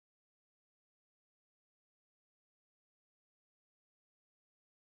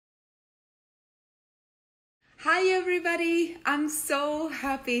Hi everybody! I'm so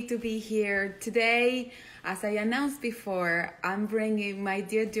happy to be here today. As I announced before, I'm bringing my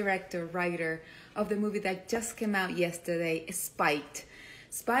dear director, writer of the movie that just came out yesterday, Spiked.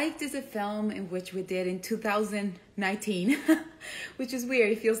 Spiked is a film in which we did in 2019, which is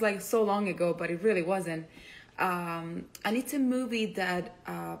weird. It feels like so long ago, but it really wasn't. And it's a movie that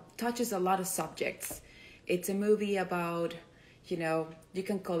touches a lot of subjects. It's a movie about, you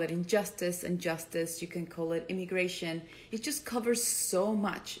can call it injustice and justice. You can call it immigration. It just covers so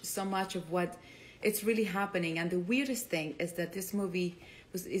much of what it's really happening. And the weirdest thing is that this movie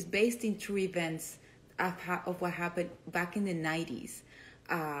is based in true events of what happened back in the 90s.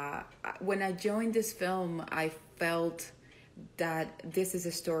 When I joined this film, I felt that this is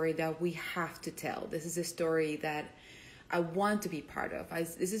a story that we have to tell. This is a story that I want to be part of.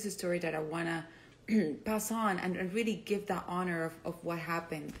 This is a story that I want to pass on and really give that honor of what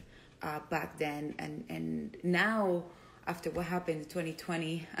happened back then. And now, after what happened in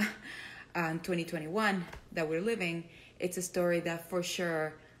 2020 and 2021 that we're living, it's a story that for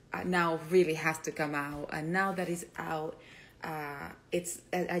sure now really has to come out. And now that it's out, I'm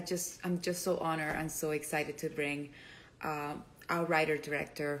just so honored and so excited to bring our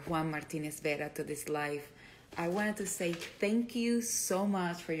writer-director, Juan Martinez Vera, to this live. I wanted to say thank you so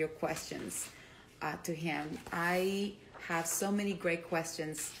much for your questions to him. I have so many great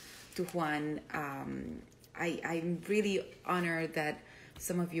questions to Juan. I'm really honored that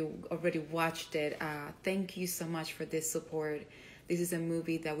some of you already watched it. Thank you so much for this support. This is a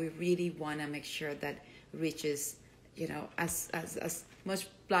movie that we really want to make sure that reaches as much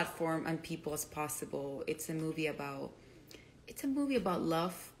platform and people as possible. It's a movie about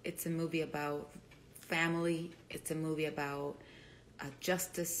love. It's a movie about family. It's a movie about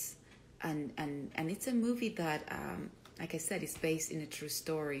justice, and it's a movie that, like I said, is based in a true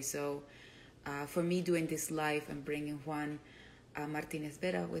story. So for me, doing this live and bringing Juan Martinez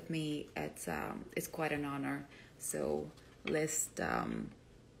Vera with me, it's quite an honor. So let's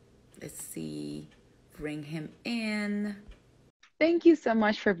see, bring him in. Thank you so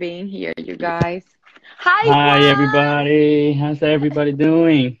much for being here, you guys. Hi, Hi, Juan. everybody. How's everybody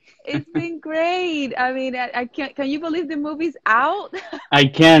doing? It's been great. I mean, I can't. Can you believe the movie's out? I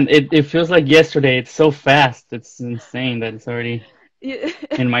can. It feels like yesterday. It's so fast. It's insane that it's already Yeah.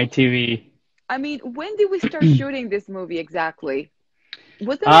 in my TV. I mean, when did we start shooting this movie exactly?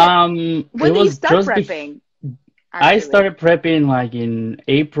 Wasn't it? It When did you was start just prepping, I actually? started prepping like in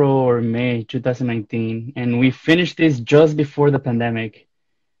April or May 2019, and we finished this just before the pandemic.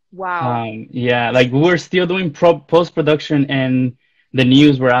 Wow. Yeah, like we were still doing post-production, and the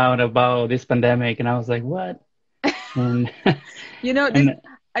news were out about this pandemic, and I was like, what? And This. and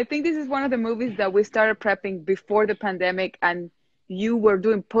I think this is one of the movies that we started prepping before the pandemic, and you were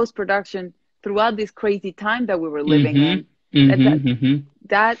doing post production throughout this crazy time that we were living in. That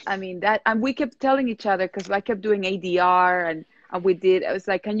that mm-hmm. I mean that, and we kept telling each other because I kept doing ADR and we did. I was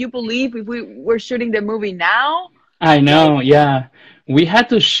like, can you believe if we were shooting the movie now? I Like, know, yeah. We had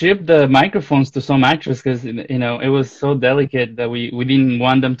to ship the microphones to some actors because it was so delicate that we didn't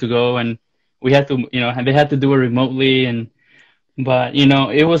want them to go, and we had to, they had to do it remotely, and but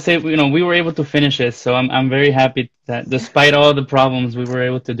it was we were able to finish it, so I'm very happy that despite all the problems we were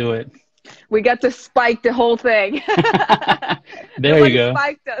able to do it. we got to spike the whole thing. There you Nobody go.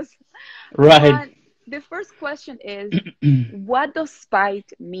 spiked us. Right. Juan, the first question is, what does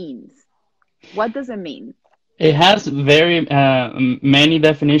spiked means? What does it mean? It has very many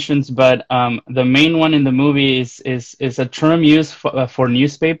definitions, but the main one in the movie is a term used for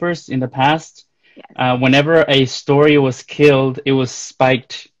newspapers in the past. Yes. Whenever a story was killed, it was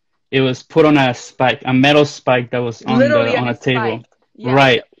spiked. It was put on a spike, a metal spike that was Literally on on a a table. spike. Yeah,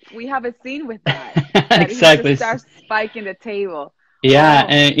 Right. we have a scene with that. That he just Exactly. starts spiking the table. Yeah,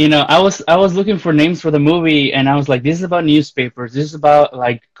 Oh, and I was looking for names for the movie, and I was like, this is about newspapers. This is about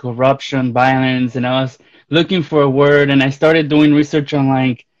like corruption, violence, and I was looking for a word, and I started doing research on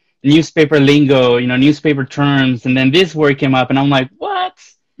like newspaper lingo, newspaper terms, and then this word came up, and I'm like, what?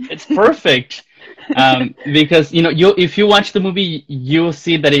 It's perfect. Because you if you watch the movie, you'll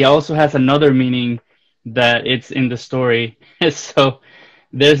see that it also has another meaning that it's in the story. So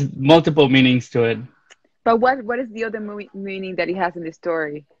there's multiple meanings to it. but what is the other meaning that he has in the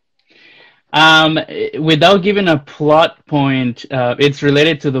story? Without giving a plot point, it's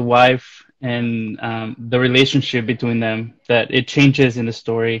related to the wife and the relationship between them that it changes in the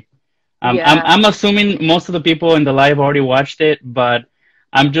story. Yeah. I'm assuming most of the people in the live already watched it, but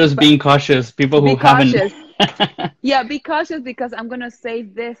I'm just But being cautious. People be who haven't. cautious. Yeah, be cautious because I'm gonna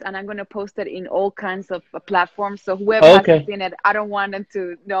save this and I'm gonna post it in all kinds of platforms. So whoever hasn't Okay, seen it, I don't want them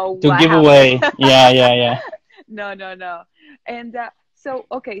to know to what give happened. away. Yeah, yeah, yeah. No, no, no. And so,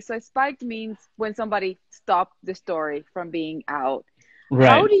 okay, so spiked means when somebody stopped the story from being out.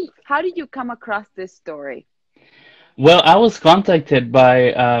 Right. How did you come across this story? Well, I was contacted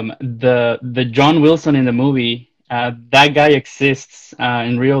by the John Wilson in the movie. That guy exists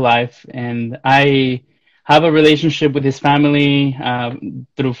in real life, and I have a relationship with his family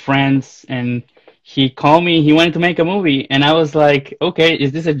through friends. And he called me. He wanted to make a movie, and I was like, "Okay,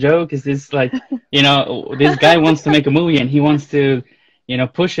 is this a joke? Is this like, this guy wants to make a movie and he wants to,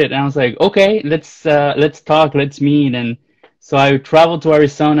 push it?" And I was like, "Okay, let's talk, let's meet." And so I traveled to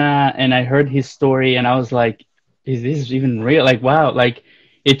Arizona, and I heard his story, and I was like, is this even real? Like, wow. Like,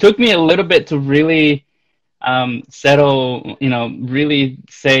 it took me a little bit to really settle, really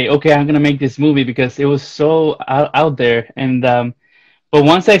say, okay, I'm gonna make this movie, because it was so out there. And but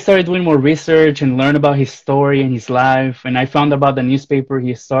once I started doing more research and learn about his story and his life, and I found about the newspaper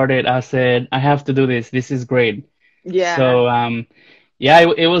he started, I said, I have to do this. This is great. Yeah. So yeah,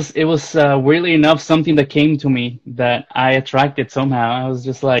 it was weirdly enough something that came to me that I attracted somehow. I was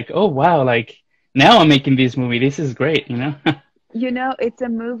just like, oh wow, like now I'm making this movie. This is great. It's a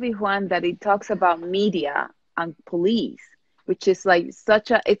movie, Juan, that it talks about media and police, which is like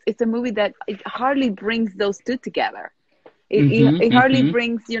it's a movie that it hardly brings those two together. It hardly Hmm.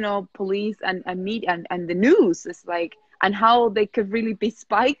 brings, police and media and the news. It's like, and how they could really be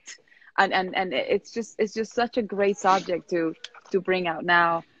spiked. And it's just such a great subject to bring out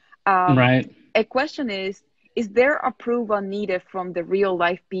now. Um, Right. a question is there approval needed from the real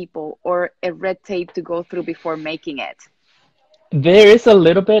life people or a red tape to go through before making it? There is a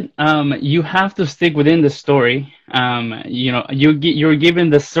little bit. You have to stick within the story. You're given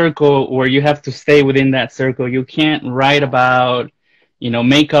the circle where you have to stay within that circle. You can't write about,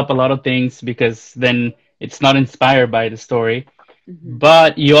 make up a lot of things, because then it's not inspired by the story. Hmm.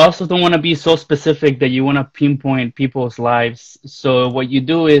 But you also don't want to be so specific that you want to pinpoint people's lives. So what you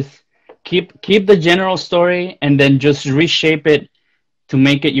do is keep the general story and then just reshape it to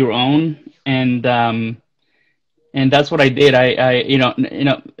make it your own. And that's what I did.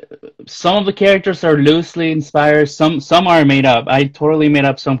 Some of the characters are loosely inspired. Some are made up. I totally made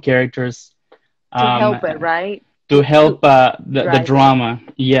up some characters To um, help it, right? to To help the drive it. drama.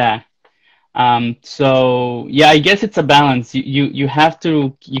 Yeah. So yeah, I guess it's a balance. You have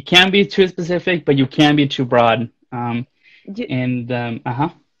to, you can't be too specific, but you can't be too broad. You, And uh-huh.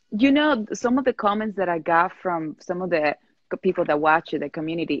 some of the comments that I got from some of the people that watch it, the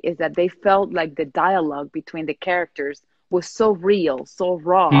community, is that they felt like the dialogue between the characters was so real, so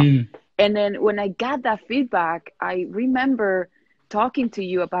raw. Mm, And then when I got that feedback, I remember talking to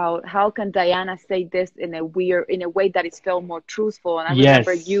you about how can Diana say this in a way that it felt more truthful. And I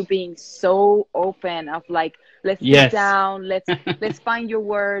remember you yes. being so open of like, let's sit Yes. down, let's find your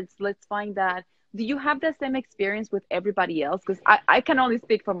words, let's find that. Do you have the same experience with everybody else? Because I can only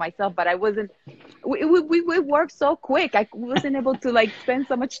speak for myself, but I wasn't. We worked so quick. I wasn't able to like spend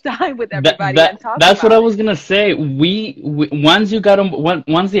so much time with That everybody and that talk that's what I about was it. gonna say. We once you got on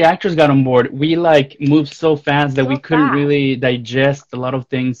once the actors got on board, we like moved so fast that we So couldn't fast. really digest a lot of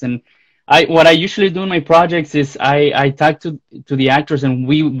things. And what I usually do in my projects is I talk to the actors and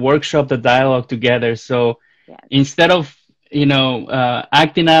we workshop the dialogue together. So Yes. instead of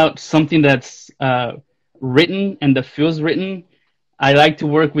acting out something that's written and that feels written, I like to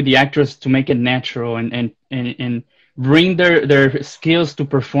work with the actors to make it natural and bring their skills to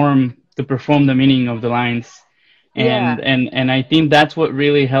perform the meaning of the lines. And Yeah. and I think that's what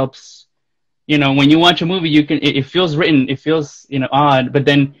really helps. When you watch a movie, it feels written, it feels odd, but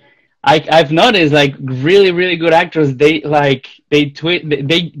then I've noticed like really really good actors, they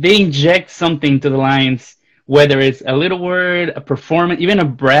inject something to the lines, whether it's a little word, a performance, even a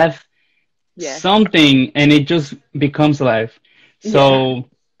breath, Yes. something, and it just becomes alive. Yeah. So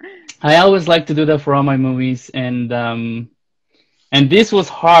I always like to do that for all my movies, and this was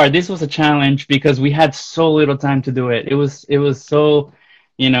hard. This was a challenge because we had so little time to do it. It was so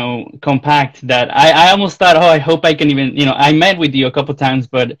compact that I almost thought, oh, I hope I can even I met with you a couple times,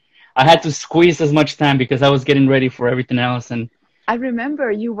 but I had to Yes. squeeze as much time because I was getting ready for everything else. And I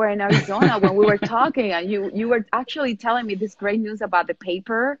remember you were in Arizona when we were talking, and you were actually telling me this great news about the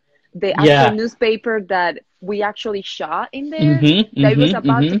paper, the actual yeah. newspaper that we actually shot in there, Mhm. that it was Mhm.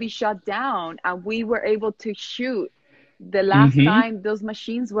 about to Mhm. be shut down, and we were able to shoot the last Mhm. time those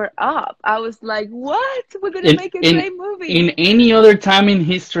machines were up. I was like, "What? We're gonna in make a in great movie!" in any other time in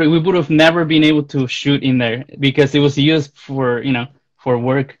history, we would have never been able to shoot in there because it was used for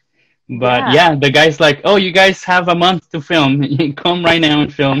work. But Yeah. yeah, the guy's like, "Oh, you guys have a month to film. Come right now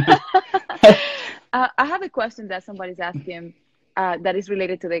and film." I have a question that somebody's asking that is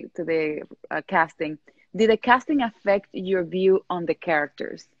related to the casting. Did the casting affect your view on the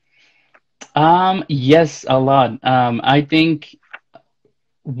characters? Yes, a lot. I think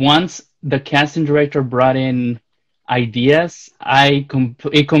once the casting director brought in ideas,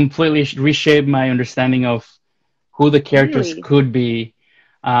 it completely reshaped my understanding of who the characters Really? could be.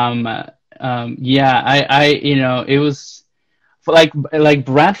 Um, yeah, it was like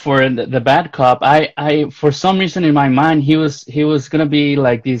Bradford, the bad cop. For some reason in my mind, he was gonna be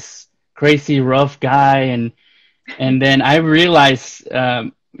like this crazy rough guy, and then I realized,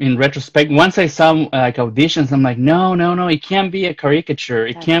 in retrospect, once I saw like auditions, I'm like, no, no, no, it can't be a caricature.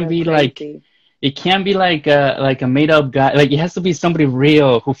 It That's can't so be like crazy. it can't be like a made up guy. Like it has to be somebody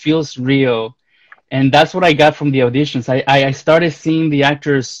real who feels real. And that's what I got from the auditions. I started seeing the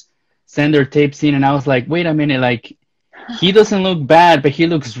actors send their tapes in, and I was like, wait a minute, like he doesn't look bad, but he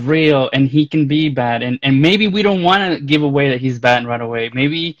looks real, and he can be bad. And maybe we don't want to give away that he's bad right away.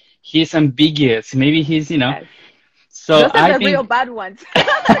 Maybe he's ambiguous. Maybe he's. Yes. So Those are I the real think, bad ones.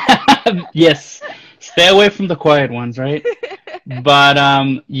 yes, stay away from the quiet ones, right? But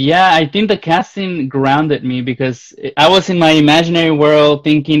yeah, I think the casting grounded me because I was in my imaginary world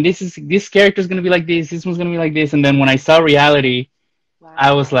thinking this character's gonna be like this one's gonna be like this, and then when I saw reality,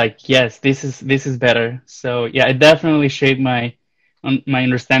 I was Wow. like, yes, this is better. So yeah, it definitely shaped my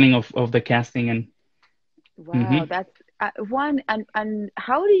understanding of the casting and. Wow, Mhm. that's one. And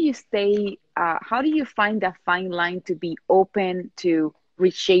how do you stay? How do you find that fine line to be open to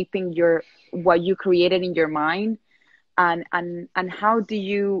reshaping your what you created in your mind, and how do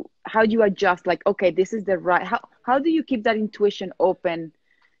you adjust? Like, okay, this is the right. How do you keep that intuition open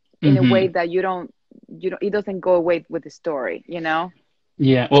in a way Mhm. that it doesn't go away with the story, you know?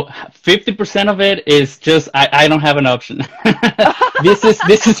 Yeah, well, 50% of it is just I don't have an option. This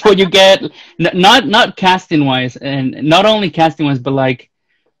is what you get. Not casting wise, and not only casting wise, but like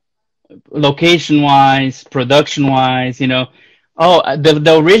location wise, production wise. Oh,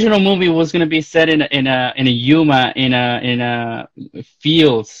 the original movie was gonna be set in a Yuma in a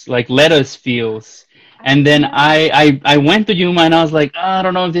fields, like lettuce fields. And then Oh, I went to Yuma, and I was like, oh, I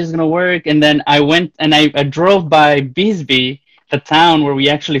don't know if this is gonna work. And then I went and I drove by Bisbee, the town where we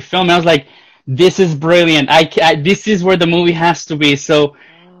actually filmed. I was like, this is brilliant. This is where the movie has to be. So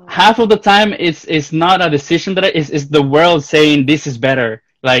half oh, of the time it's not a decision it's the world saying this is better.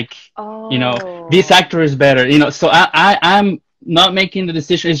 Like, this oh, actor is better. So I'm not making the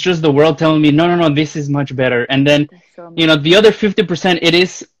decision. It's just the world telling me, no, no, no, this is much better. And then, that's so the amazing. other 50%, it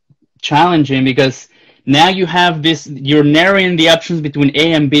is challenging because now you're narrowing the options between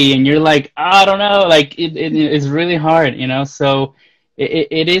A and B, and you're like, I don't know, like it's really hard. So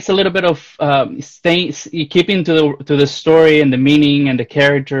it is a little bit of staying, keeping to the story and the meaning and the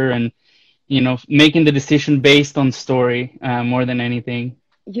character, and making the decision based on story, more than anything.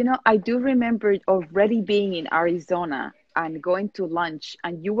 I do remember already being in Arizona and going to lunch,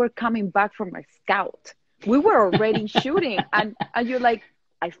 and you were coming back from a scout. We were already shooting, and you're like,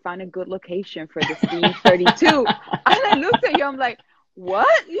 I found a good location for the scene 32. And I looked at you, I'm like,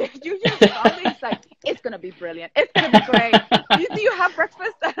 what? You just found it? It's like, it's going to be brilliant. It's going to be great. Do you have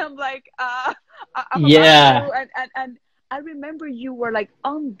breakfast? And I'm like, I'm about Yeah. to. And I remember you were like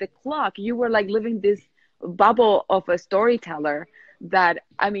on the clock. You were like living this bubble of a storyteller that,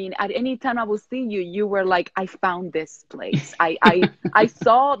 I mean, at any time I would see you, you were like, I found this place. I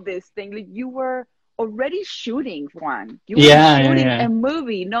saw this thing. Like, you were already shooting one. You were Yeah, yeah, shooting yeah. a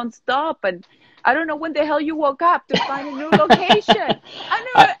movie nonstop, and I don't know when the hell you woke up to find a new location. I,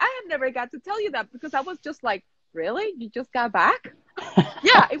 I have never got to tell you that because I was just like, really? You just got back?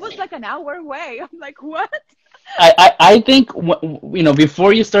 Yeah, it was like an hour away. I'm like, what? I think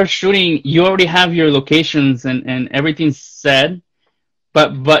before you start shooting, you already have your locations and everything's set.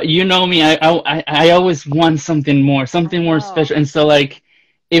 But you know me, I always want I something more know. special. And so, like,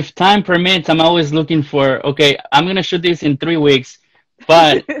 if time permits, I'm always looking for, okay, I'm gonna shoot this in 3 weeks,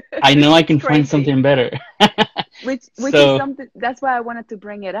 but I know I It's can find crazy. something better. Which is So something that's why I wanted to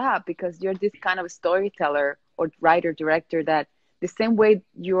bring it up, because you're this kind of storyteller or writer director that the same way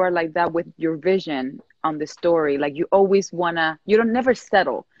you are like that with your vision on the story, like you always wanna, you don't never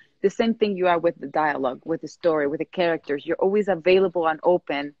settle. The same thing you are with the dialogue, with the story, with the characters. You're always available and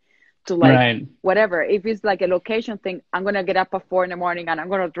open to, like, right. whatever. If it's like a location thing, I'm gonna get up at 4 in the morning and I'm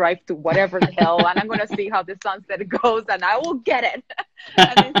gonna drive to whatever the hell, and I'm gonna see how the sunset goes, and I will get it.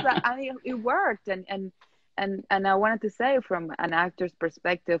 And it's like, I mean, it worked. And I wanted to say, from an actor's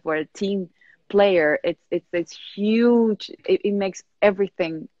perspective or a team player, it's huge. It makes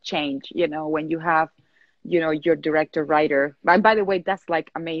everything change, when you have, your director writer. By the way, that's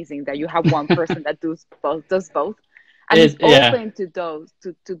like amazing that you have one person that does both. And he's Yeah. open to those,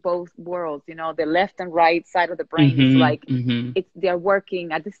 to both worlds, you know, the left and right side of the brain. It's Mm-hmm. like Mm-hmm. they're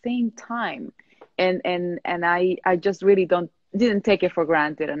working at the same time. And I just really didn't take it for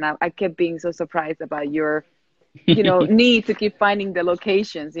granted. And I kept being so surprised about your, you know, need to keep finding the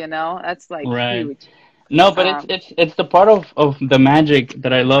locations, you know. That's like Right. huge. No, but Um, it's the part of the magic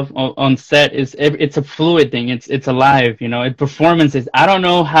that I love on set is it's a fluid thing. It's alive, you know. It performances. I don't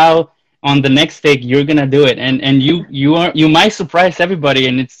know how on the next take you're gonna do it, and you might surprise everybody,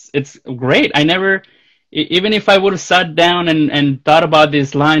 and it's great. I never, even if I would have sat down and thought about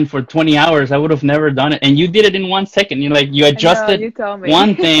this line for 20 hours, I would have never done it. And you did it in 1 second. You I know you adjusted told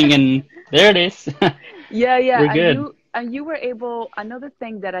one me. thing, and there it is. Yeah, yeah. We're good. And you were able, another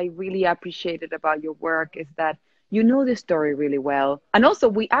thing that I really appreciated about your work is that you know the story really well. And also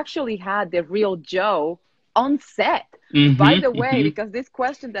we actually had the real Joe on set. By Mm-hmm. the way, Mm-hmm. because this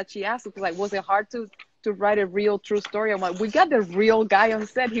question that she asked was like, was it hard to write a real true story? I'm like, we got the real guy on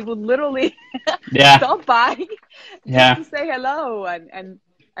set. He would literally Yeah. stop by just Yeah. to say hello, and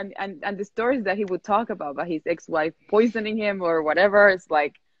the stories that he would talk about his ex-wife poisoning him or whatever. It's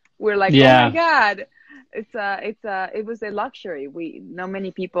like we're like, oh my Yeah. God, it was a luxury. We Not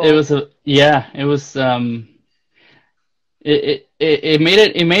many It people. was a yeah, it was it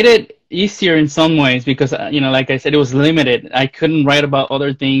made it easier in some ways because like I said, it was limited. I couldn't write about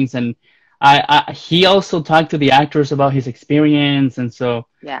other things, and he also talked to the actors about his experience, and so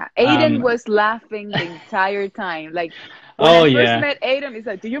Yeah, Aiden um was laughing the entire time. Like when I oh first yeah. met Aiden, he's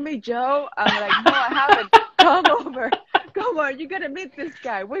like, "Do you meet Joe?" I'm like, "No, I haven't. Come over, come on. You gotta meet this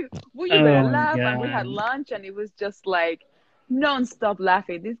guy. We you better Oh my laugh." And we had God. lunch, and it was just like non-stop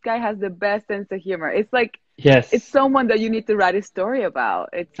laughing. This guy has the best sense of humor. It's like it's Yes, someone that you need to write a story about.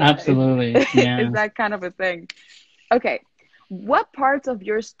 absolutely. It's Yeah. that kind of a thing. Okay, what parts of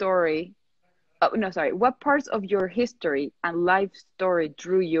your story? Oh, no, sorry. What parts of your history and life story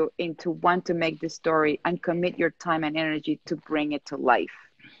drew you into want to make this story and commit your time and energy to bring it to life?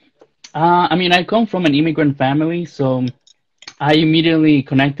 I mean, I come from an immigrant family, so I immediately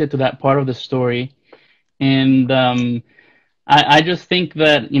connected to that part of the story. And I just think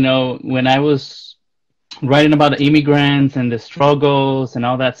that, when I was writing about the immigrants and the struggles and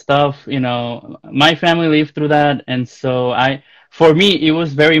all that stuff, my family lived through that. And so for me, it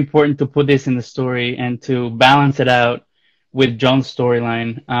was very important to put this in the story and to balance it out with John's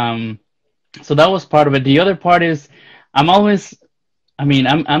storyline. So that was part of it. The other part is I'm always,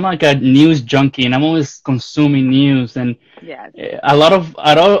 I'm like a news junkie, and I'm always consuming news, and Yes. a lot of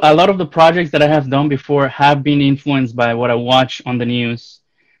the projects that I have done before have been influenced by what I watch on the news.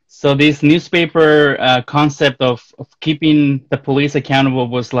 So this newspaper concept of keeping the police accountable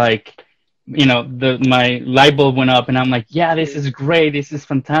was like, my light bulb went up, and I'm like, yeah, this Huge. is great, this is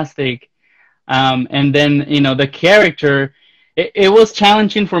fantastic. And then the character, it was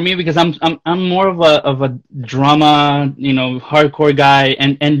challenging for me because I'm more of a drama, hardcore guy,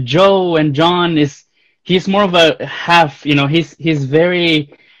 and Joe and John he's more of a half, he's very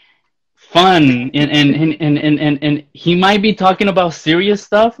fun, and he might be talking about serious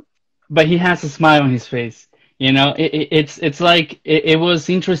stuff, but he has a smile on his face. It's like it was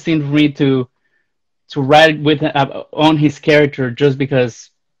interesting for me to write with on his character, just because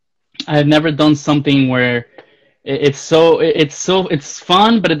I had never done something where it's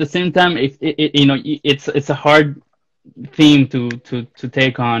fun, but at the same time, it's a hard theme to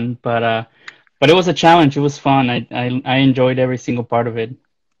take on. But it was a challenge. It was fun. I enjoyed every single part of it.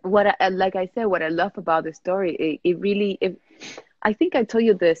 Like I said, what I love about the story, it really, I think I told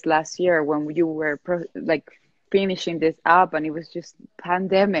you this last year when you were like finishing this up, and it was just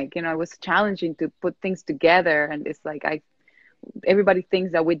pandemic. It was challenging to put things together, and it's like everybody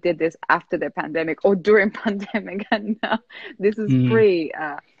thinks that we did this after the pandemic or during pandemic, and now this is Mm, pre.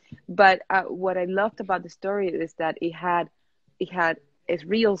 But what I loved about the story is that it had its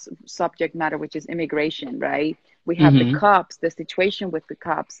real subject matter, which is immigration, right? We have the hmm. cops, the situation with the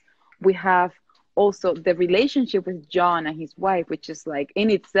cops. We have also the relationship with John and his wife, which is like in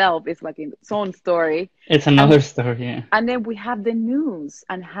itself is like its own story. It's And another story. Yeah. and then we have the news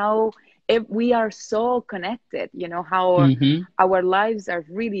and how we are so connected, how Hmm. our lives are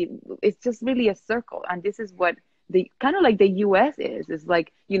really, it's just really a circle. And this is what the kind of like the US is. It's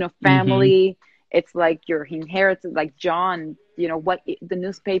like, Hmm. family. It's like your inheritance, like John, what the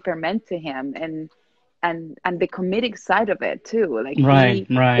newspaper meant to him, and the comedic side of it too. Like Right.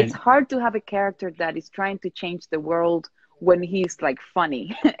 it's Right. hard to have a character that is trying to change the world when he's like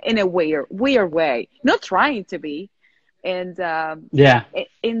funny in a weird way, not trying to be, And Yeah.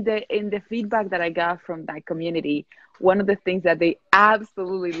 in the feedback that I got from that community, one of the things that they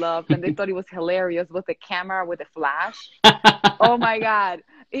absolutely loved and they thought it was hilarious was the camera with the flash. Oh my God.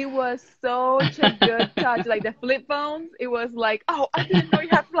 It was such a good touch. Like the flip phones, it was like, oh, I didn't know you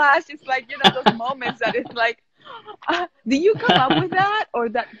had flash. It's like, you know, those moments that it's like, do you come up with that? Or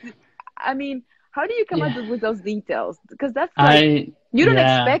that, I mean, how do you come up Yeah. with those details? Because that's like, I you don't yeah.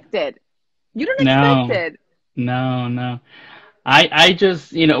 expect it. You don't expect No. it. No, no. I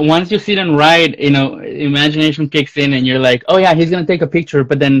just, once you see them ride, imagination kicks in and you're like, oh yeah, he's gonna take a picture,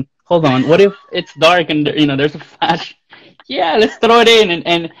 but then hold on, what if it's dark and there's a flash? Yeah, let's throw it in.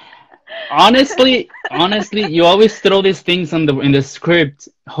 And honestly, you always throw these things in the script,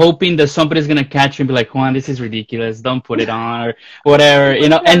 hoping that somebody's gonna catch you and be like, Juan, this is ridiculous. Don't put it on or whatever, It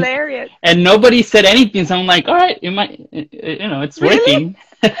was hilarious. and nobody said anything. So I'm like, all right, you might, it's Really? working.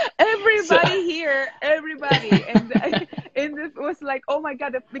 So, Everybody here, everybody, and it was like, oh my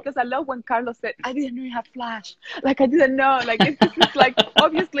God, because I love when Carlos said, I didn't know you have flash, like I didn't know, like it's like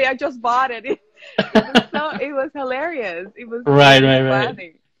obviously I just bought it. It was hilarious. It right, was right, right.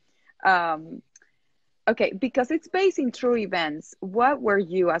 funny. Um, okay, because it's based in true events. What were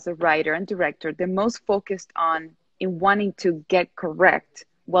you as a writer and director the most focused on in wanting to get correct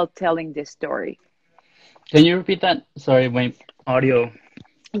while telling this story? Can you repeat that? Sorry, my audio.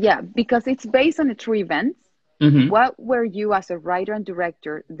 Yeah, because it's based on a true events. Hmm. What were you as a writer and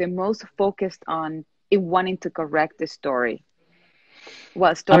director the most focused on in wanting to correct the story?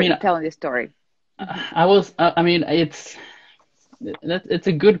 Well, I story mean, telling the story. I was. I mean, it's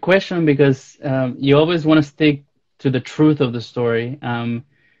a good question because you always want to stick to the truth of the story.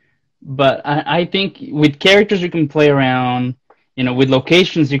 But I think with characters you can play around. With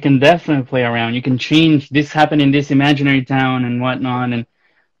locations you can definitely play around. You can change this happened in this imaginary town and whatnot. And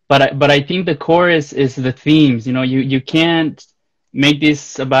but I think the core is the themes. You can't make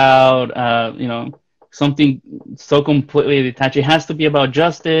this about something so completely detached. It has to be about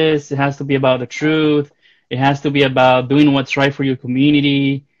justice. It has to be about the truth. It has to be about doing what's right for your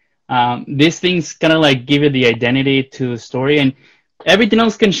community. These things kind of like give it the identity to the story, and everything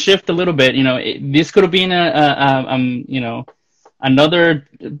else can shift a little bit. This could have been another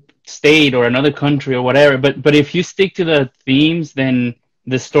state or another country or whatever. But if you stick to the themes, then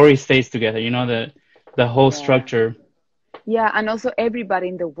the story stays together. The whole Yeah. structure. Yeah, and also everybody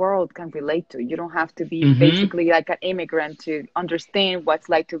in the world can relate to. You don't have to be Mm-hmm. basically like an immigrant to understand what's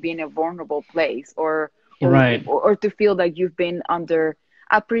like to be in a vulnerable place Right. or to feel that you've been under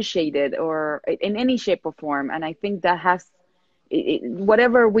appreciated or in any shape or form. And I think that has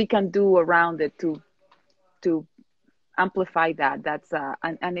whatever we can do around it to amplify that. That's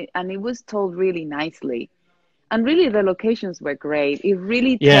and it was told really nicely. And really the locations were great. It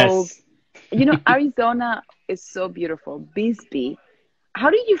really told, Yes. Arizona is so beautiful. Bisbee. How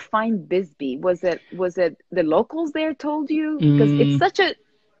did you find Bisbee? Was it the locals there told you? Because Mm,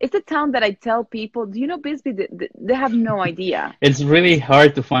 it's a town that I tell people, do you know Bisbee? They have no idea. it's really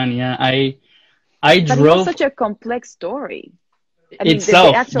hard to find. Yeah, I But it has drove such a complex story. I mean, the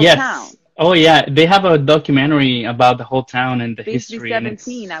itself. actual town. Yes. Oh yeah, they have a documentary about the whole town and the Bisbee history, and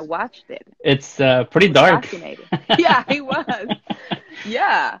 17, I watched it. it's It pretty was dark. fascinating. Yeah, it was.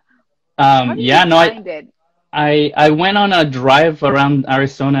 Yeah. How did you Yeah, no, find it? I went on a drive around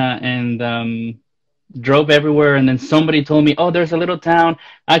Arizona and drove everywhere, and then somebody told me, oh, there's a little town.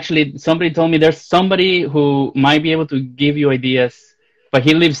 Actually, somebody told me there's somebody who might be able to give you ideas, but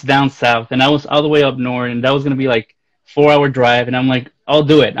he lives down south, and I was all the way up north, and that was gonna be like 4 hour drive, and I'm like, I'll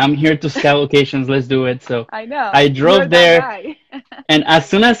do it. I'm here to scout locations. Let's do it. So I know. I You're drove that there, guy. and as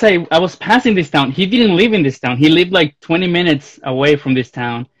soon as I was passing this town, he didn't live in this town. He lived like 20 minutes away from this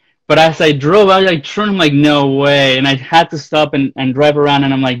town. But as I drove, I like turned, I'm like, no way. And I had to stop and drive around,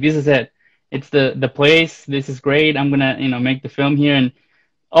 and I'm like, this is it. It's the place. This is great. I'm gonna, make the film here. And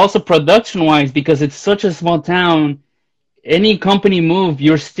also production wise, because it's such a small town, any company move,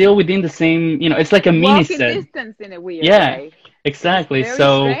 you're still within the same, it's like a mini Walking set. distance in a weird Yeah, way. It's exactly. very So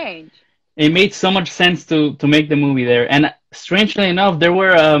strange. it made so much sense to make the movie there. And strangely enough, there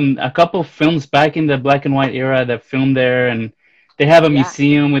were a couple of films back in the black and white era that filmed there, and they have a Yeah.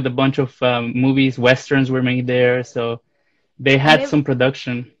 museum with a bunch of movies, westerns were made there, so they And had some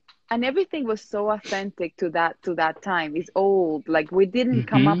production. and everything was so authentic to that time. It's old. Like we didn't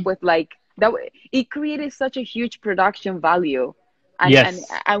come up Hmm. with like that. It created such a huge production value, and Yes.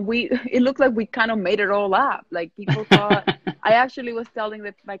 we it looked like we kind of made it all up. Like people thought. I actually was telling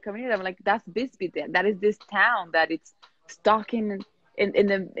my community, I'm like, that's Bisbee. That is this town that it's stuck in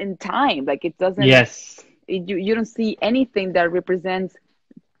time. Like it doesn't. Yes. You don't see anything that represents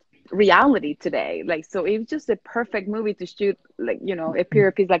reality today. Like, so it was just a perfect movie to shoot, like, you know, a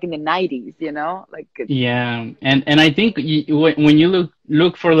period piece like in the 90s, you know, like Yeah, and I think when you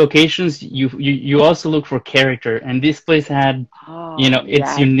look for locations, you also look for character, and this place had, oh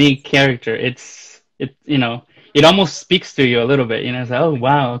its yes. unique character. It almost speaks to you a little bit. It's like, oh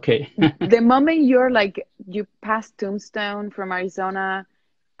wow, okay. The moment you're like, you pass Tombstone from Arizona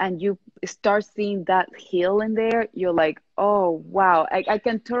and you start seeing that hill in there, you're like, oh wow, I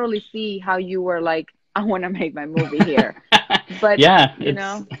can totally see how you were like, I want to make my movie here. But Yeah, you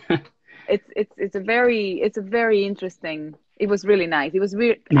know, it's a very interesting. It was really nice. It was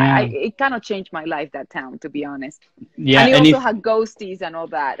weird. yeah, It kind of changed my life, that town, to be honest. yeah. And it And also if had ghosties and all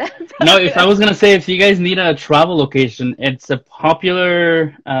that. no, if I was gonna say, if you guys need a travel location, it's a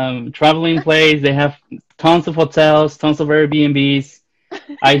popular traveling place. They have tons of hotels, tons of Airbnbs.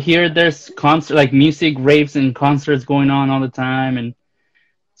 I hear there's concert like music raves and concerts going on all the time, and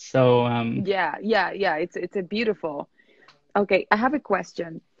so Yeah. It's a beautiful. Okay, I have a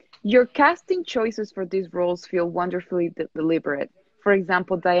question. Your casting choices for these roles feel wonderfully deliberate. For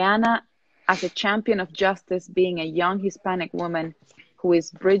example, Diana as a champion of justice, being a young Hispanic woman who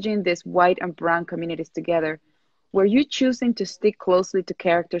is bridging these white and brown communities together. Were you choosing to stick closely to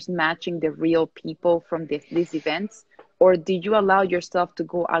characters matching the real people from these events, or did you allow yourself to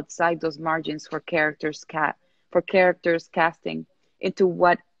go outside those margins for characters casting into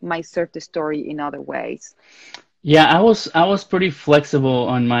what might serve the story in other ways? yeah, I was pretty flexible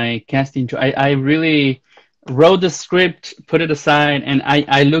on my casting. I really wrote the script, put it aside, and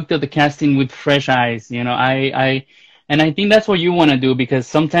I looked at the casting with fresh eyes. And I think that's what you want to do, because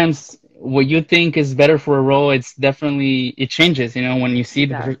sometimes what you think is better for a role, it changes. When you see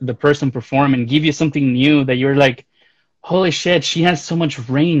Exactly. the person perform and give you something new that you're like, holy shit, she has so much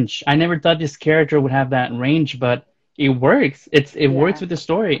range. I never thought this character would have that range, but it works. It works Yeah. with the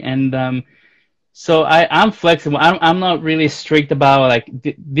story, and so I'm flexible. I'm not really strict about like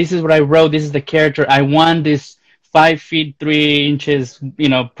this is what I wrote. This is the character. I want this 5 feet 3 inches,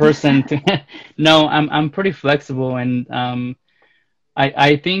 person to. No, I'm pretty flexible, and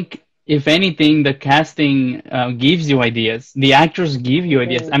I think if anything, the casting gives you ideas. The actors give you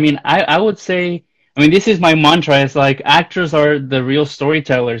ideas. Oh, I mean, I would say. I mean, this is my mantra. It's like actors are the real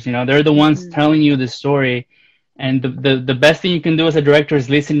storytellers. They're the ones mhm. telling you the story, and the best thing you can do as a director is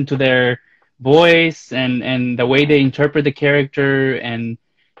listen to their voice and the way they Yeah. interpret the character, and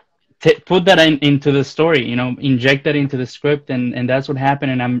put that into the story, inject that into the script, and that's what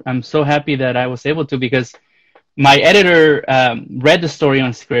happened. And I'm so happy that I was able to, because my editor read the story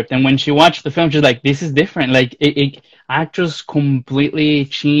on script, and when she watched the film, she's like, this is different. Like actors completely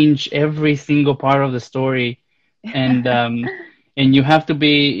change every single part of the story, and and you have to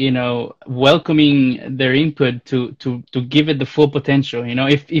be, welcoming their input to give it the full potential.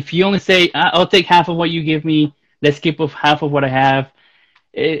 If you only say, I'll take half of what you give me, let's keep off half of what I have,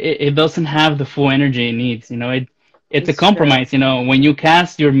 it doesn't have the full energy it needs. It's a It's true. compromise. When you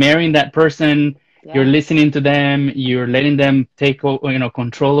cast, you're marrying that person, you're Yeah. listening to them, you're letting them take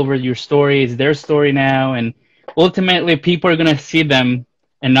control over your story. It's their story now, and ultimately people are gonna see them,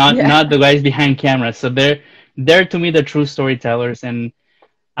 and not Yeah. not the guys behind camera. So they're to me the true storytellers. And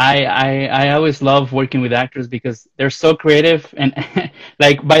I always love working with actors because they're so creative, and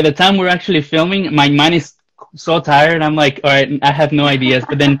like by the time we're actually filming, my mind is so tired. I'm like, all right, I have no ideas.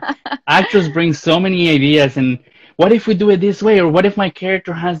 But then actors bring so many ideas, and what if we do it this way, or what if my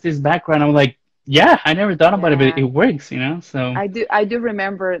character has this background? I'm like, yeah, I never thought about it, but Yeah. it works. So I do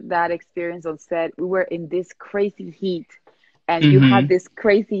remember that experience on set. We were in this crazy heat and you had hmm this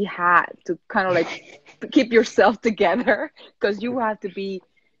crazy hat to kind of like keep yourself together because you have to be,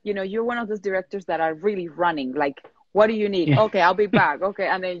 you're one of those directors that are really running. Like, what do you need? yeah, Okay, I'll be back. Okay,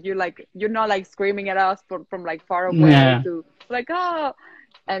 and then you're not like screaming at us from like far away yeah, to like, oh,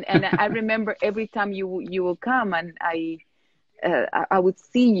 and I remember every time you will come and I would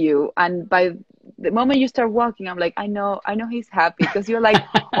see you, and by the moment you start walking, I'm like, I know he's happy because you're like,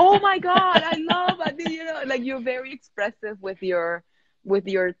 oh my God, I love it. Like you're very expressive with your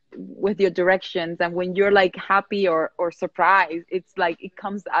directions, and when you're like happy or surprised, it's like it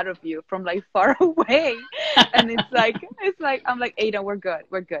comes out of you from like far away, and it's like I'm like, Ada, we're good.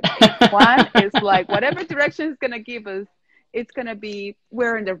 Juan is like, whatever direction is gonna give us, it's gonna be,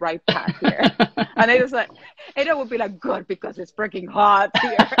 we're in the right path here. And it was like, and it would be like, good, because it's freaking hot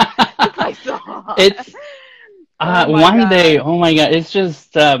here. It's like so hot. it's Oh my one day. God. Oh my God, it's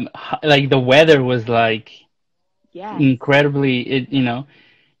just like the weather was like Yes. incredibly.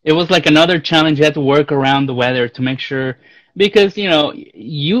 It was like another challenge. You had to work around the weather to make sure, because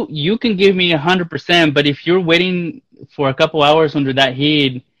you can give me 100%, but if you're waiting for a couple hours under that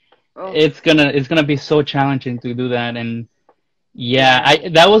heat, Oh, it's gonna be so challenging to do that. And yeah, yeah.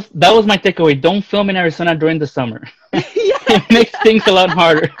 that was my takeaway. Don't film in Arizona during the summer. Yes, It makes things a lot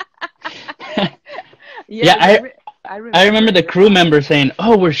harder. Yeah, yes, I I remember remember the the crew time. members saying,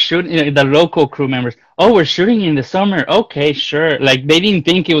 "Oh, we're shooting," the local crew members. "Oh, we're shooting in the summer." Okay, sure. Like they didn't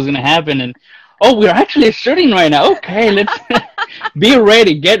think it was gonna happen, and oh, we're actually shooting right now. Okay, let's be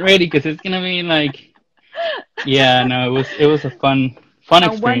ready, get ready, because it's gonna be like, yeah, no, it was a fun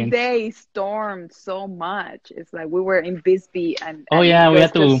And one experience. day it stormed so much. It's like we were in Bisbee Oh and it yeah, we was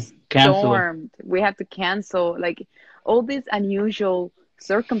had to just cancel. stormed. We had to cancel. Like all these unusual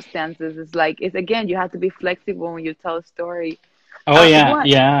circumstances. It's like it's again you have to be flexible when you tell a story. Oh yeah, What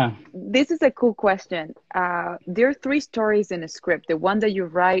yeah. this is a cool question. There are three stories in a script: the one that you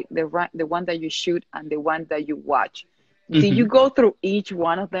write, the one that you shoot, and the one that you watch. Do you Hmm. go through each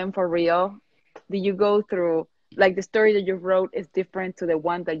one of them for real? Do you go through like the story that you wrote is different to the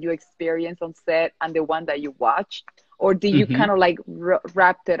one that you experience on set and the one that you watch, or do you Hmm. kind of like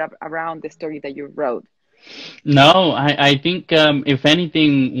wrap it up around the story that you wrote? No, I think if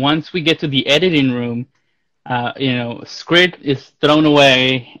anything, once we get to the editing room, script is thrown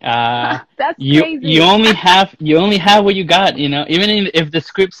away. That's crazy. You only have what you got. Even if the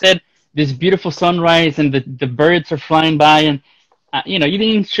script said this beautiful sunrise and the birds are flying by, and you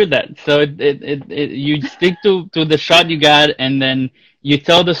didn't shoot that, so you stick to the shot you got, and then you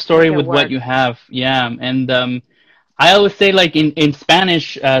tell the story Make it with what work. you have. Yeah, and I always say like in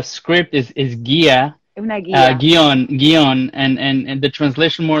Spanish, script is guía, Una guía, guion, and the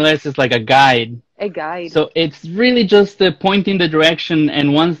translation more or less is like a guide. a guide. So it's really just pointing the direction,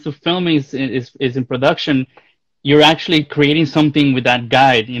 and once the film is in production, you're actually creating something with that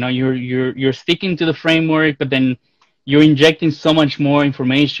guide. You're sticking to the framework, but then you're injecting so much more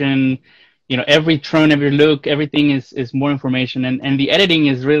information. Every turn, every look, everything is more information, and the editing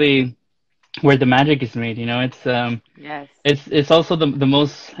is really where the magic is made. Yes. It's also the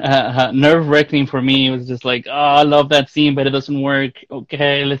most nerve wracking for me. It was just like, oh, I love that scene, but it doesn't work.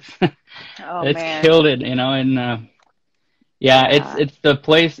 Okay, let's Oh let's man. kill it, and yeah, Yeah. it's the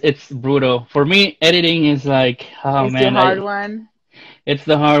place. It's brutal for me. Editing is like, oh It's your man, hard I one. it's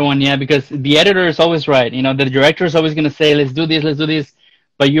the hard one, yeah, because the editor is always right. The director is always gonna say, let's do this,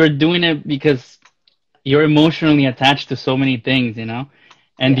 but you're doing it because you're emotionally attached to so many things,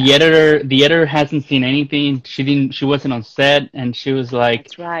 and Yeah, the editor hasn't seen anything. She wasn't on set, and she was like,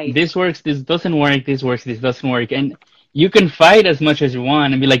 that's right. this works, this doesn't work, this works, this doesn't work. And you can fight as much as you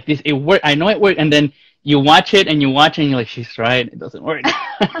want and be like, this it worked, I know it worked. And then you watch it and you watch it and you're like, she's right, it doesn't work.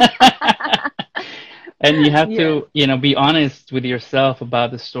 And you have Yes. to be honest with yourself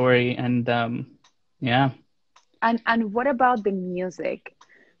about the story. And yeah. And what about the music?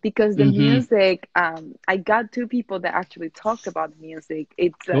 Because the Hmm. music, I got two people that actually talked about music.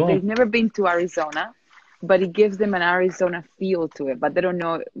 It's Cool. they've never been to Arizona, but it gives them an Arizona feel to it. But they don't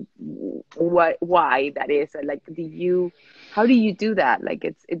know why that is. Like, how do you do that? Like,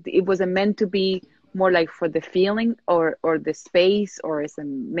 it was meant to be more like for the feeling or the space, or is a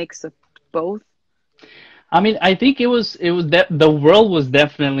mix of both? I mean, I think the world was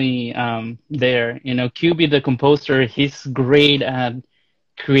definitely there. QB, the composer, he's great at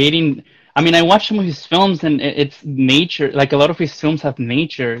creating. I mean, I watched some of his films, and it's nature. Like a lot of his films have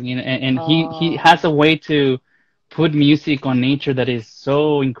nature, and he Oh, has a way to put music on nature that is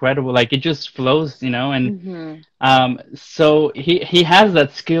so incredible. Like it just flows, and mm-hmm. so he has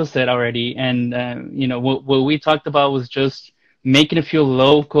that skill set already. And what we talked about was just making it feel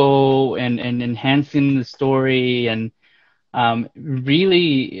local and enhancing the story, and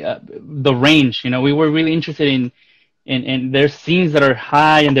really the range. We were really interested in there's scenes that are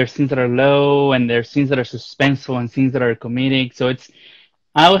high and there's scenes that are low and there's scenes that are suspenseful and scenes that are comedic. So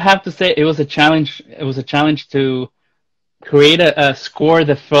I would have to say it was a challenge. It was a challenge to create a score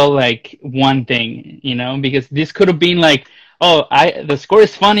that felt like one thing, because this could have been like, oh, the score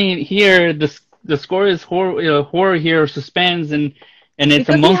is funny here, the score is horror here, or suspense, and it's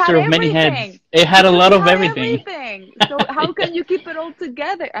a Because he monster had of many heads. everything. It had a Because lot he of had everything. everything. So how Yeah, can you keep it all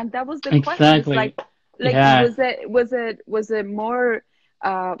together? And that was the question. It's exactly. like Yeah. was it more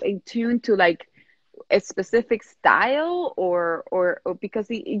in tune to like a specific style or because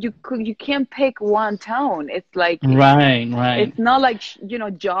you can't pick one tone. It's like Right, right. it's not like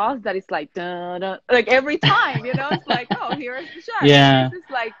Jaws that is like dun, dun, like every time. It's like, oh, here's the shark. This Yeah. is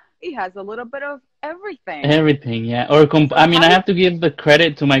like it has a little bit of everything. Everything, yeah. So I mean, how I did have to give the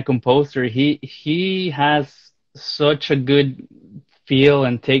credit to my composer. He has such a good feel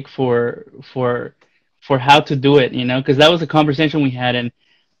and take for how to do it, because that was a conversation we had, and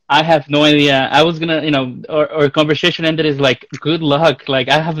I have no idea. I was gonna, our conversation ended is like, good luck. Like,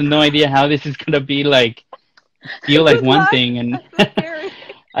 I have no idea how this is gonna be like, feel like Good one luck. thing, and That's so scary.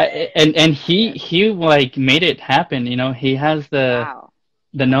 and he like made it happen. He has Wow.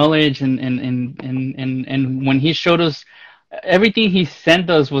 the knowledge, and when he showed us everything he sent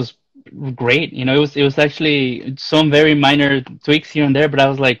us was great. It was actually some very minor tweaks here and there, but I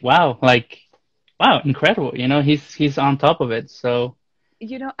was like, wow, incredible. He's on top of it. So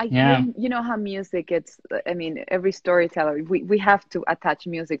yeah. You know how music, I mean, every storyteller, we have to attach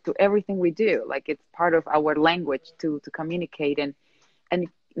music to everything we do. Like it's part of our language to communicate. And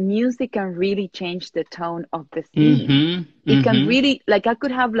music can really change the tone of the scene. Mm-hmm. It can Mm-hmm. really, like I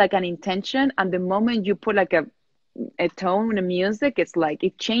could have like an intention, and the moment you put like a tone in the music, it's like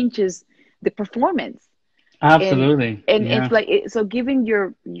it changes the performance. and Absolutely. and Yeah. it's like so giving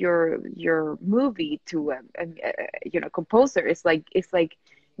your movie to composer, it's like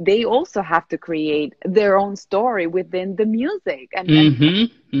they also have to create their own story within the music, Mm-hmm.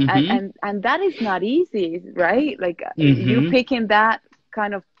 Mm-hmm. and that is not easy, right? Like you Mm-hmm. picking that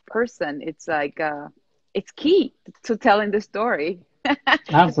kind of person, it's like it's key to telling the story.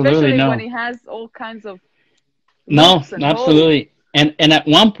 Absolutely. Especially when No. it has all kinds of No, loops and holes. absolutely. And at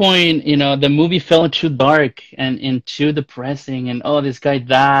one point, the movie felt too dark and too depressing, and oh, this guy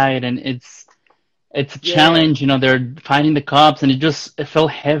died, and it's a Yes, challenge. They're fighting the cops, and it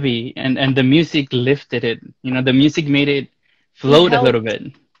felt heavy, and the music lifted it. The music made it it float a little helped bit.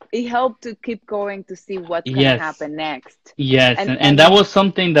 it helped to keep going to see what's going to Yes, happen next. yes, and and that and was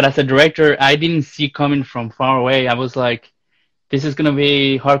something that as a director I didn't see coming from far away. I was like, this is gonna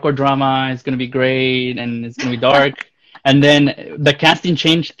be hardcore drama. It's gonna be great, and it's gonna be dark. And then the casting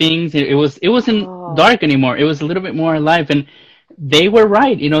changed things. It wasn't oh, dark anymore. It was a little bit more alive, and they were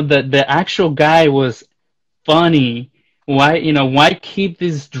right. The actual guy was funny. Why keep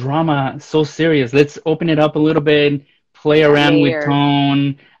this drama so serious? Let's open it up a little bit, play yeah, around with layers.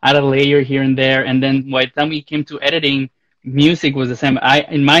 tone, add a layer here and there, and then by the time we came to editing, music was the same.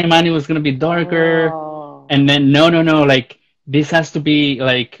 In my mind it was gonna be darker, Oh, and then no, like this has to be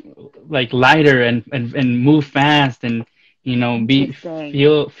like lighter and move fast and be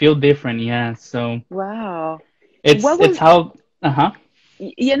interesting. feel different. Yeah. So Wow. it's What it's was how uh-huh.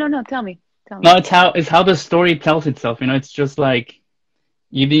 yeah, no, tell No, me. it's how the story tells itself. It's just like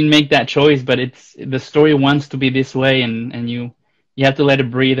you didn't make that choice, but it's the story wants to be this way, and you have to let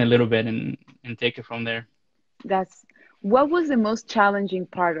it breathe a little bit and take it from there. That's what was the most challenging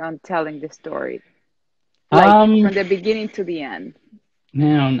part on telling the story, like Um, from the beginning to the end?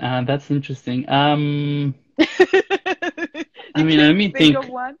 Man, that's interesting. I You mean, can let me think of think.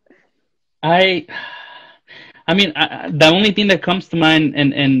 one. I, I mean, the only thing that comes to mind,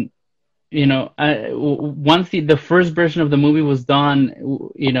 and once the first version of the movie was done,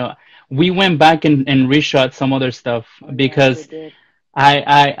 we went back and reshot some other stuff Oh yes, we because did.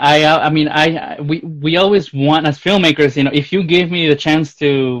 I mean, we always want as filmmakers, if you give me the chance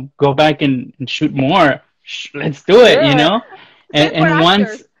to go back and shoot more, let's do it, Sure. and Same for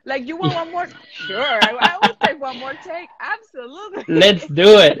once. actors. Like you want one more? Sure, I will take one more take. Let's Absolutely.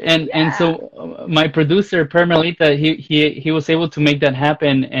 do it. And Yeah. so my producer Permelita, he was able to make that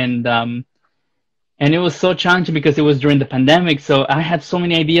happen, and it was so challenging because it was during the pandemic. So I had so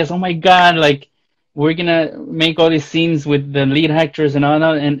many ideas. Oh my God, like we're gonna make all these scenes with the lead actors and all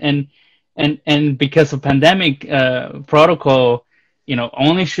that, and because of pandemic protocol,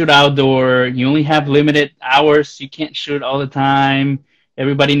 only shoot outdoor. You only have limited hours. You can't shoot all the time.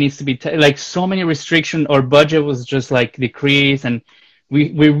 Everybody needs to be like so many restrictions. Our budget was just like decreased, and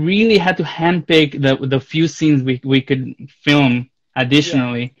we really had to handpick the few scenes we could film Yes.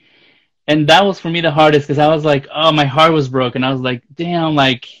 additionally. And that was for me the hardest because I was like, oh, my heart was broken. I was like, damn,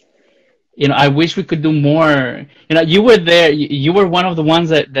 like, I wish we could do more. You were there. You were one of the ones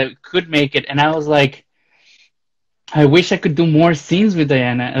that could make it. And I was like, I wish I could do more scenes with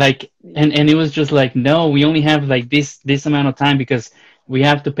Diana. Like, and it was just like, no, we only have like this amount of time because we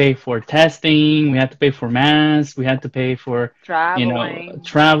have to pay for testing, we have to pay for masks, we have to pay for, Traveling.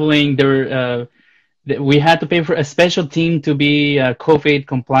 traveling. We had to pay for a special team to be COVID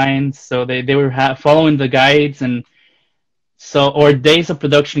compliant, so they were following the guides, and so our days of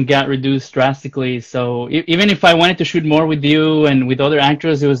production got reduced drastically. So even if I wanted to shoot more with you and with other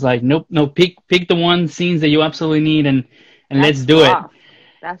actors, it was like, nope, no, pick the one scenes that you absolutely need, and let's That's do it. rough.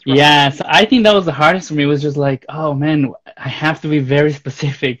 That's rough. Yeah, so I think that was the hardest for me. It was just like, oh man, I have to be very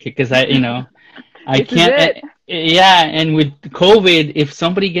specific because I This is can't. it. Yeah, and with COVID, if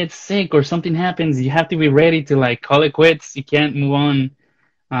somebody gets sick or something happens, you have to be ready to like call it quits. You can't move on.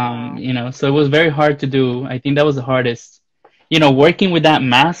 Wow. So it was very hard to do. I think that was the hardest. working with that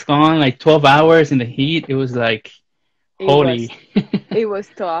mask on like 12 hours in the heat, it was like It was holy. it was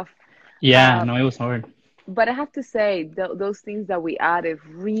tough. Yeah, Uh, no, it was hard. but I have to say, those things that we added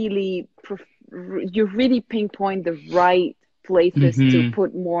really, you really pinpoint the right places to Hmm.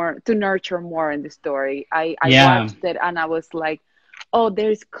 put more, to nurture more in the story. I Yeah. watched it and I was like, oh,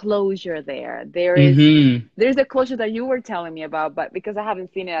 there's closure there. Hmm. There's a closure that you were telling me about, but because I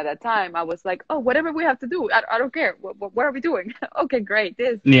haven't seen it at that time, I was like, oh, whatever we have to do, I don't care. What are we doing? Okay, great,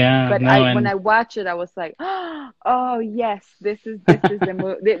 this. Yeah, But no, when and I watch it, I was like, oh yes, this is the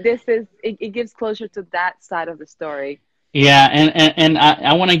move. This is it gives closure to that side of the story. yeah, and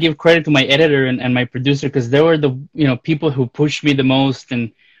I want to give credit to my editor and my producer because they were the people who pushed me the most.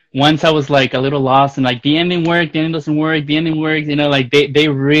 And once I was like a little lost and like the ending worked, the ending doesn't work, the ending works, like they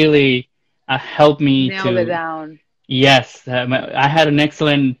really helped me Nailed it to. down. Yes, I had an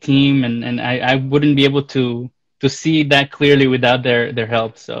excellent team, and I wouldn't be able to see that clearly without their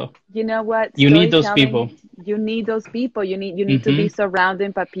help. So You know what? you need those Storytelling, people. you need those people. You need to be Hmm.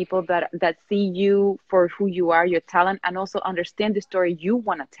 surrounded by people that see you for who you are, your talent, and also understand the story you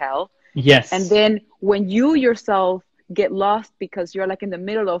want to tell. And Yes. then when you yourself get lost because you're like in the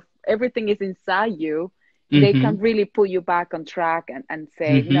middle of everything is inside you, they can Hmm. really put you back on track and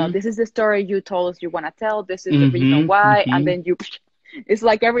say, no, Hmm. this is the story you told us you want to tell. This is the reason Hmm. why. And Hmm. then it's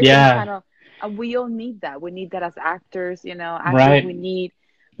like everything Yeah. kind of, and we all need that. We need that as actors, actors, Right. we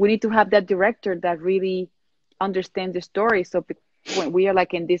need to have that director that really understands the story. So when we are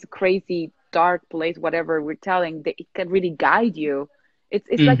like in this crazy dark place, whatever we're telling, it can really guide you.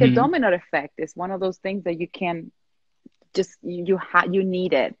 It's like a Hmm. domino effect. It's one of those things that you can just you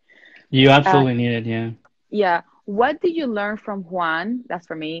need it. You Uh, absolutely need it. Yeah. yeah. What did you learn from Juan? That's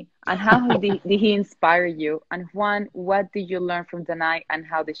for me. And how did he inspire you? And Juan, what did you learn from Danai? And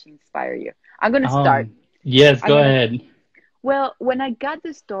how did she inspire you? I'm gonna Oh, start. yes. I'm Go gonna. ahead. Well, when I got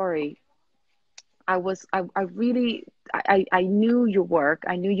the story, I really I knew your work.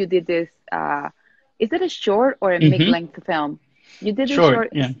 I knew you did this. Is it a short or a Hmm. mid-length film? You did this Short.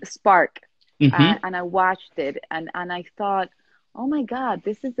 short Yeah. Spark, Hmm. and I watched it, and I thought, oh my God,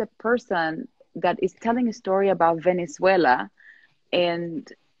 this is a person that is telling a story about Venezuela, and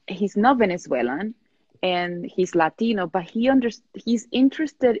he's not Venezuelan, and he's Latino, but he's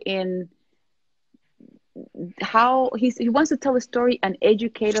interested in how he wants to tell a story and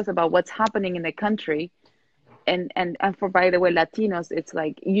educate us about what's happening in the country. And for, by the way, Latinos, it's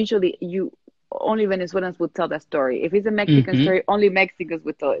like usually you only Venezuelans would tell that story. If it's a Mexican Hmm. story, only Mexicans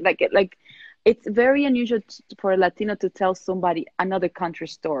would tell it. Like it's very unusual for a Latino to tell somebody another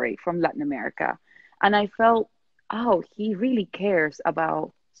country's story from Latin America. And I felt, oh, he really cares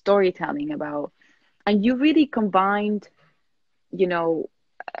about storytelling, about, and you really combined, you know,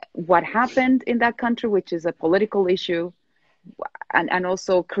 what happened in that country, which is a political issue, and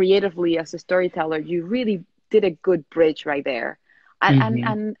also creatively as a storyteller, you really did a good bridge right there.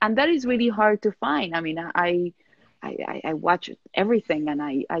 Hmm. And that is really hard to find. I mean, I watched everything and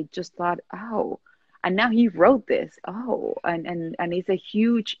I just thought, oh, and now he wrote this. Oh, and it's a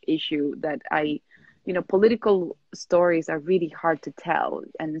huge issue that political stories are really hard to tell,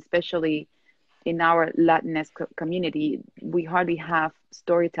 and especially in our Latinx community, we hardly have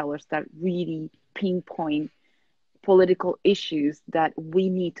storytellers that really pinpoint political issues that we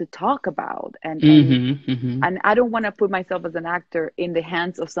need to talk about. and and Hmm. Hmm. and I don't want to put myself as an actor in the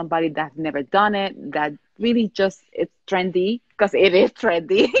hands of somebody that's never done it, that really just it's trendy, because it is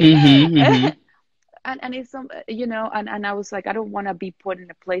trendy. Hmm. Hmm. And it's some, and I was like, I don't want to be put in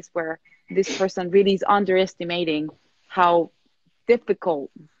a place where this person really is underestimating how difficult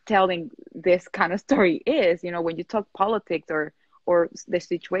telling this kind of story is. When you talk politics or the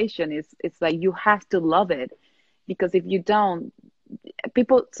situation, it's like you have to love it, because if you don't,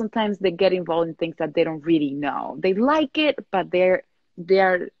 people sometimes they get involved in things that they don't really know. They like it, but they're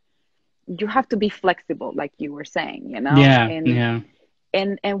you have to be flexible, like you were saying, Yeah. and Yeah.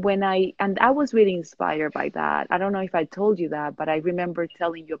 I was really inspired by that. I don't know if I told you that, but I remember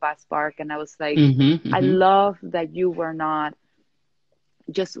telling you about Spark, and I was like, Hmm. I Hmm. love that you were not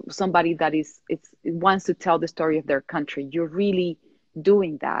just somebody that wants to tell the story of their country. You're really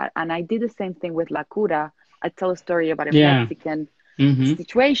doing that. And I did the same thing with La Cura. I tell a story about a Yeah. Mexican Hmm.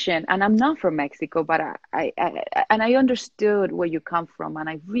 situation, and I'm not from Mexico, but I understood where you come from, and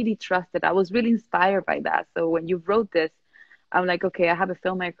I really trusted. I was really inspired by that. So when you wrote this, I'm like, okay, I have a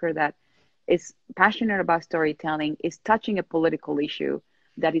filmmaker that is passionate about storytelling, is touching a political issue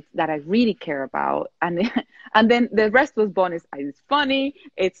that I really care about, and and then the rest was bonus. It's funny,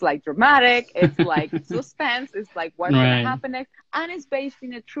 it's like dramatic, it's like suspense, it's like what's gonna Right. happen next, and it's based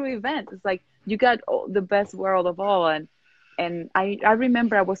in a true event. It's like you got the best world of all, I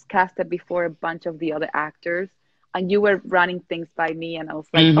remember I was casted before a bunch of the other actors, and you were running things by me, and I was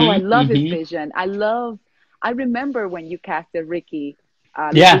like, oh, I Mm-hmm. love his Mm-hmm. vision. I remember when you casted Ricky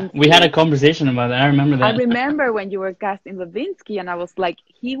Yeah, we had a Levinsky. conversation about that. I remember I that. remember when you were casting Levinsky, and I was like,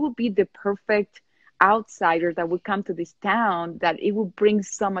 he would be the perfect outsider that would come to this town, that it would bring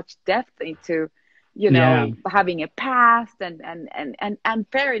so much depth into, Yeah. having a past, and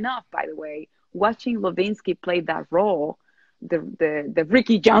fair enough, by the way, watching Levinsky play that role, the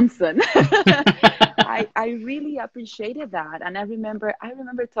Ricky Johnson. I really appreciated that. And I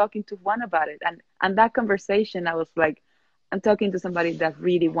remember talking to Juan about it, and that conversation, I was like, I'm talking to somebody that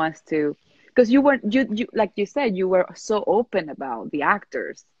really wants to, because you like you said, you were so open about the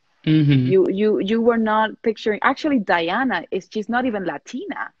actors. Mm-hmm. You were not picturing, actually Diana is, she's not even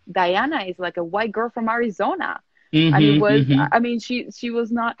Latina. Diana is like a white girl from Arizona. And it Mm-hmm. was, Mm-hmm. I mean, she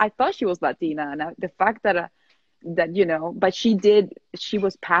was not, I thought she was Latina, and the fact that but she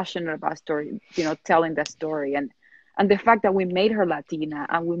was passionate about story, telling that story, and the fact that we made her Latina,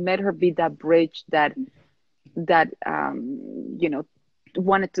 and we made her be that bridge that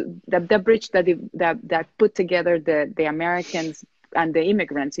wanted to, the bridge that put together the Americans and the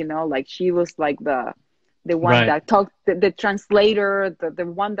immigrants, like she was like the one Right. that talked, the translator, the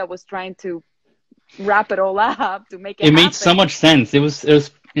one that was trying to wrap it all up to make it It made so happen. much sense. It was,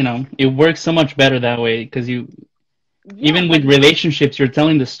 it works so much better that way because Yes, even with like, relationships, you're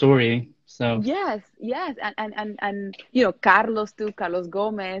telling the story. So, yes, and Carlos too, Carlos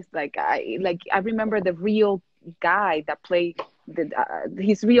Gomez. Like I remember the real guy that played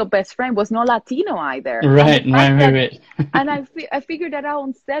his real best friend was not Latino either, and the right, right, fact right, that, right. and I figured that out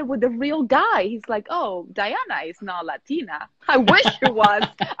on set with the real guy. He's like, oh, Diana is not Latina. I wish she was,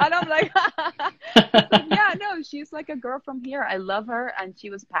 and I'm like, he's like, yeah, no, she's like a girl from here. I love her, and she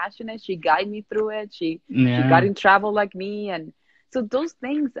was passionate. She guided me through it. She got Yeah. in trouble like me, and so those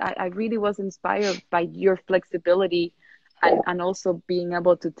things, I really was inspired by your flexibility, and also being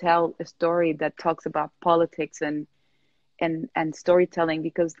able to tell a story that talks about politics and storytelling,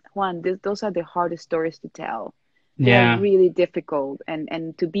 because Juan, those are the hardest stories to tell. They are Yeah. really difficult,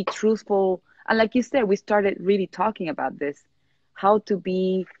 and to be truthful, and like you said, we started really talking about this, how to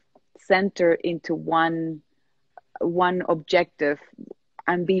be centered into one objective,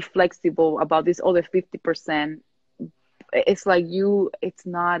 and be flexible about this other 50%. It's like it's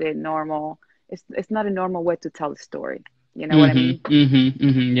not a normal way to tell a story. You know what I mean? Mm-hmm. Mm-hmm.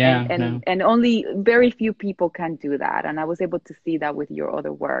 Mm-hmm. and Yeah. and No. and only very few people can do that, and I was able to see that with your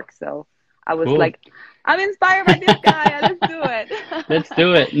other work. So I was Cool. like, I'm inspired by this guy, let's do it. Let's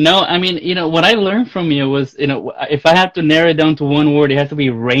do it. No, I mean, what I learned from you was, if I have to narrow it down to one word, it has to be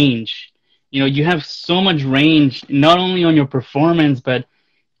range. You have so much range, not only on your performance, but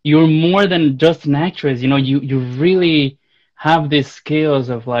you're more than just an actress. You really have these skills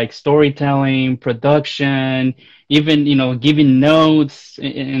of like storytelling, production, even giving notes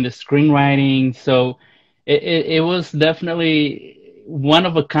in the screenwriting. So it was definitely one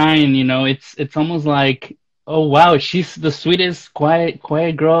of a kind. It's almost like, oh wow, she's the sweetest,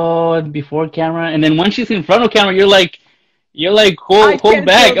 quiet girl before camera, and then once she's in front of camera, you're like I hold can't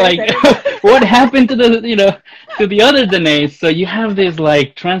back, do this like anymore. what happened to the other Danae? So you have these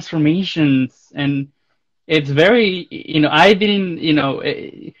like transformations, and it's very, I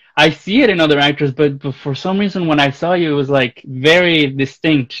didn't, I see it in other actors, but for some reason when I saw you, it was like very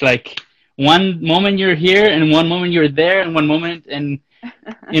distinct. Like one moment you're here, and one moment you're there, and one moment, and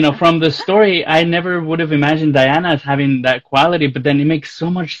from the story, I never would have imagined Diana as having that quality, but then it makes so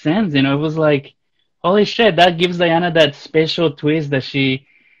much sense. It was like, holy shit, that gives Diana that special twist that she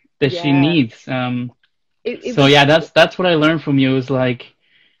Yes, needs. it So was. yeah, that's what I learned from you is like,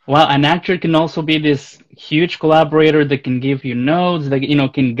 wow, an actor can also be this huge collaborator that can give you notes, that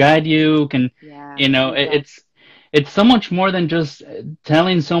can guide you, can Yeah, you know, it- feedback. it's so much more than just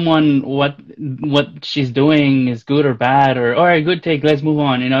telling someone what she's doing is good or bad, or all right, good take, let's move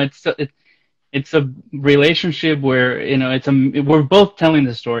on. It's a relationship where we're both telling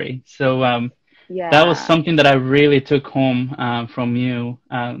the story. So that was Yeah, something that I really took home from you.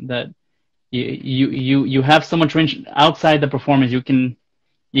 That you have so much range outside the performance. You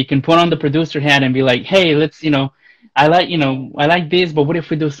can put on the producer hat and be like, hey, let's I like this, but what if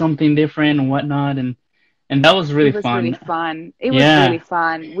we do something different and whatnot, and that was it really was really fun. fun. It was really Yeah.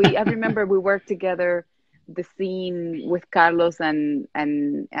 fun. I remember we worked together, the scene with Carlos and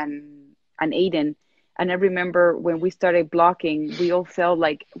Aiden. And I remember when we started blocking, we all felt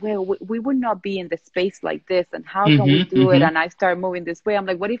like, well, we would not be in the space like this, and how can we Mhm. do it? Mhm. And I started moving this way. I'm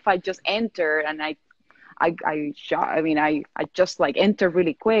like, what if I just enter and I I shot. I mean, I just like entered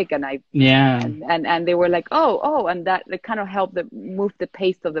really quick, and Yeah. and they were like, oh, and that kind of helped move the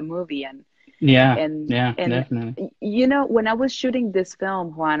pace of the movie, Yeah. Yeah. and Definitely. you know, when I was shooting this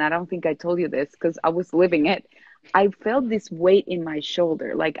film, Juan, I don't think I told you this because I was living it. I felt this weight in my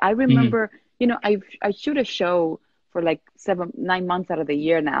shoulder. Like I Hmm. remember, you know, I shoot a show for like 9 months out of the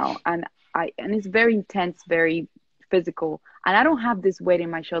year now, and it's very intense, very physical, and I don't have this weight in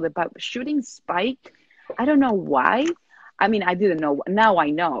my shoulder. But shooting Spiked, I don't know why. I mean, I didn't know. Now I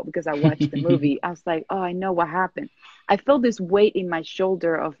know because I watched the movie. I was like, oh, I know what happened. I felt this weight in my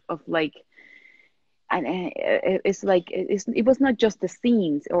shoulder of like, and it's like it was not just the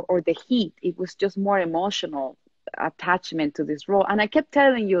scenes or the heat. It was just more emotional attachment to this role. And I kept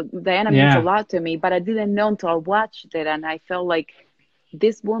telling you, Diana means a Yeah. lot to me, but I didn't know until I watched it, and I felt like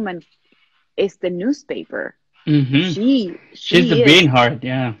this woman is the newspaper. Hmm. She's the She is. being heart.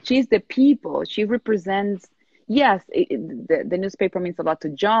 Yeah. She's the people. She represents. Yes, the newspaper means a lot to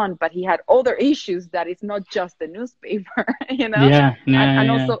John, but he had other issues that is not just the newspaper, you know. Yeah. and Yeah. and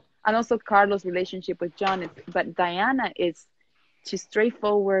Yeah. also and also Carlos' relationship with John is. But Diana is, she's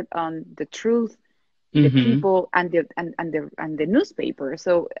straightforward on the truth, the Hmm. people, and the newspaper.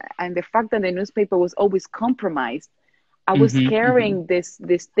 So, and the fact that the newspaper was always compromised, I was Hmm. Hmm. carrying this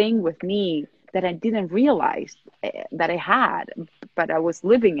thing with me that I didn't realize that I had, but I was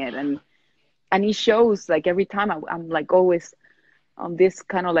living it. And it shows, like every time I'm like always on this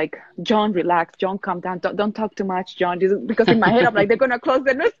kind of like, John, relax, John, calm down, don't talk too much, John, because in my head I'm like, they're gonna close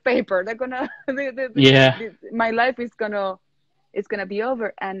the newspaper, they're gonna Yeah. my life is gonna, it's gonna be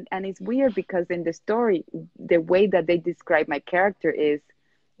over. And it's weird because in the story, the way that they describe my character is,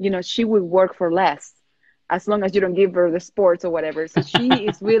 you know, she would work for less as long as you don't give her the sports or whatever. So she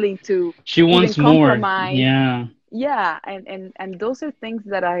is willing to She even wants more. compromise. Yeah. Yeah, and those are things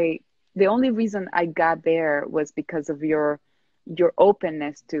that the only reason I got there was because of your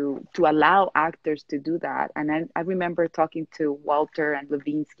openness to allow actors to do that. And I remember talking to Walter and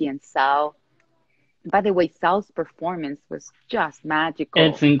Levinsky and Sal. By the way, Sal's performance was just It's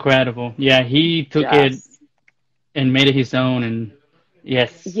magical. incredible. Yeah. He took it Just, and made it his own. And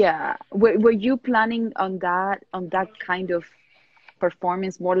yes. yeah. Were you planning on that kind of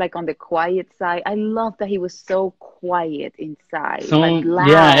performance, more like on the quiet side? I love that he was so quiet inside, but So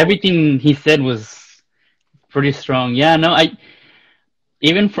yeah, loud. everything he said was pretty strong. Yeah. No, I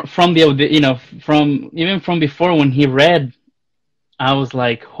even from the from even from before when he read, I was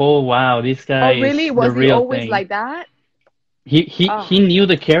like, oh wow, this guy Oh, really? is the Was he real always thing. like that? He Oh, knew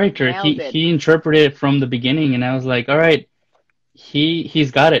the character. He nailed it. he interpreted it from the beginning, and I was like, all right,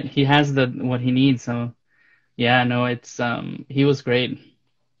 he's got it. He has the what he needs. So yeah, no, it's he was great.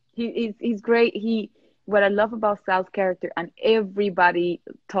 He's great. What I love about Sal's character, and everybody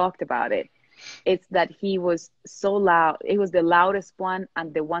talked about it, it's that he was so loud. He was the loudest one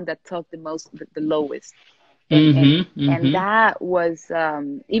and the one that talked the most, the lowest. And and Mm-hmm. and Mm-hmm. that was,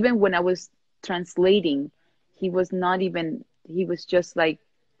 even when I was translating, he was not even, he was just like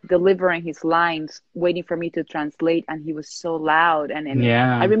delivering his lines, waiting for me to translate, and he was so loud. And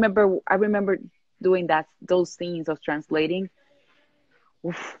Yeah. I remember doing those scenes of translating,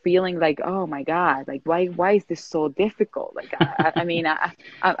 feeling like, oh my God, like why is this so difficult? Like I mean,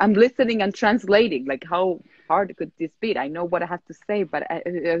 I'm listening and translating. Like how hard could this be? I know what I have to say, but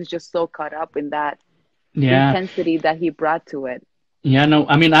I was just so caught up in that, the Yeah. intensity that he brought to it. Yeah, no,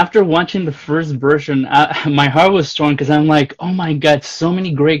 I mean, after watching the first version, my heart was torn because I'm like, oh my God, so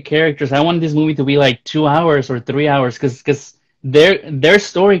many great characters. I wanted this movie to be like 2 hours or 3 hours because their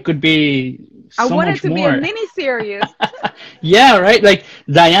story could be I so wanted much to be a more. mini series. Yeah, right. Like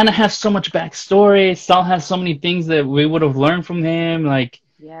Diana has so much backstory. Sal has so many things that we would have learned from him. Like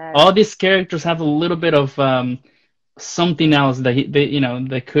Yes. all these characters have a little bit of something else that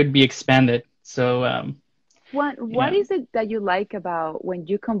that could be expanded. So What yeah. is it that you like about when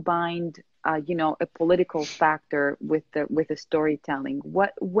you combined, you know, a political factor with the storytelling?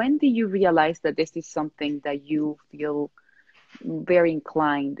 When do you realize that this is something that you feel very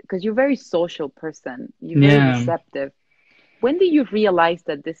inclined, because you're a very social person, you're very Yeah. receptive. When do you realize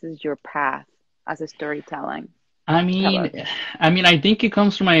that this is your path as a storytelling? I Tell mean, us. I think it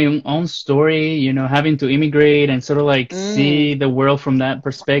comes from my own story, having to immigrate and sort of like Mm. see the world from that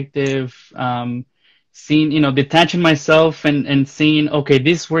perspective, seeing, detaching myself and seeing, okay,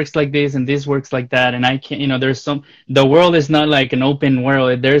 this works like this and this works like that. And I can't, the world is not like an open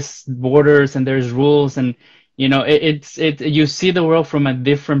world. There's borders and there's rules and, you see the world from a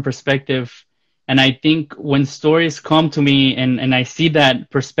different perspective. And I think when stories come to me and I see that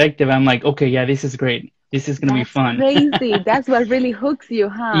perspective, I'm like, okay, yeah, this is great. This is gonna be That's fun. crazy. That's what really hooks you,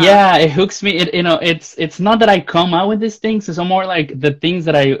 huh? Yeah, it hooks me. It's not that I come out with these things. It's more like the things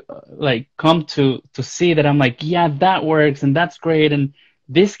that I like come to see that I'm like, yeah, that works and that's great and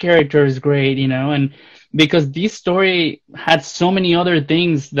this character is great, and because this story had so many other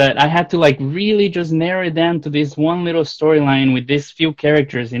things that I had to like really just narrow it down to this one little storyline with these few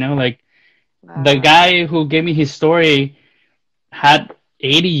characters, like the Wow. guy who gave me his story had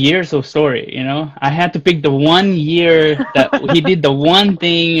 80 years of story. I had to pick the 1 year that he did the one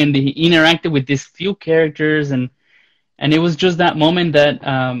thing and he interacted with these few characters and it was just that moment that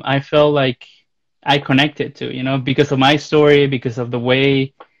I felt like I connected to, because of my story, because of the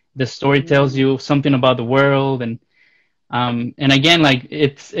way the story tells Mm. you something about the world and again, like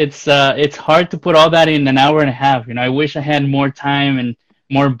it's hard to put all that in an hour and a half. I wish I had more time and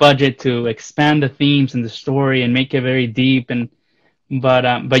more budget to expand the themes and the story and make it very deep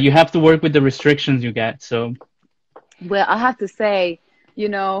but you have to work with the restrictions you get. So Well, I have to say, you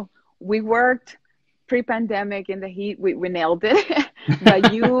know, we worked pre-pandemic in the heat. We nailed it.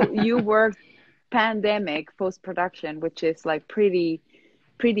 But you worked pandemic post-production, which is like pretty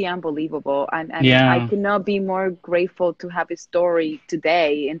unbelievable. And I yeah. cannot be more grateful to have a story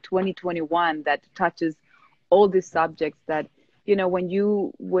today in 2021 that touches all these subjects that, when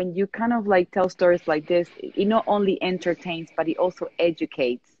you kind of like tell stories like this, it not only entertains, but it also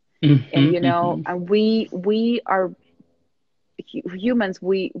educates. And Hmm. and we are humans.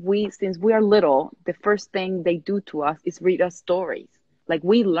 We since we are little, the first thing they do to us is read us stories. Like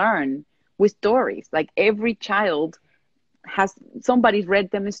we learn with stories. Like every child has somebody read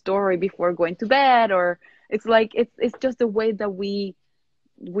them a story before going to bed, or it's like it's just the way that we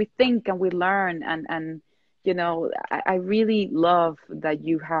think and we learn. And I really love that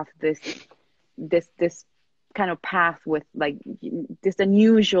you have this kind of path with like this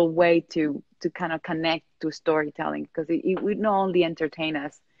unusual way to kind of connect to storytelling, because it would not only entertain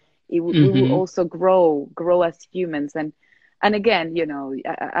us, we will Hmm. also grow as humans. And again,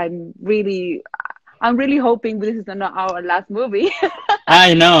 I'm really hoping this is not our last movie.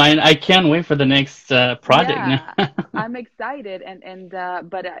 I know. I can't wait for the next project now. Yeah, I'm excited.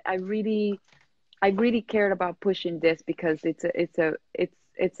 But I really cared about pushing this because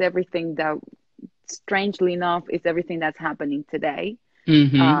it's everything that, strangely enough, it's everything that's happening today. Hmm.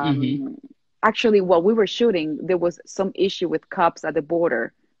 Hmm. um Actually, while we were shooting, there was some issue with cops at the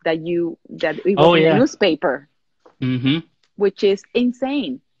border, that it was Oh in the yeah. newspaper, Hmm. which is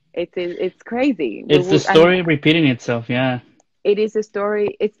insane. It's crazy. It's the And story repeating itself. Yeah. it is a story.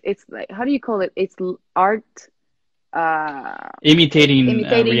 It's like, how do you call it? It's art, Imitating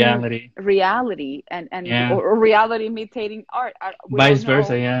imitating reality. reality, and Yeah. or reality imitating art. We Vice don't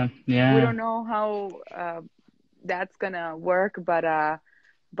versa. know. Yeah. We Yeah. don't know how that's gonna work, but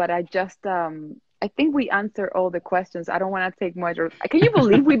I think we answer all the questions. I don't want to take much. Can you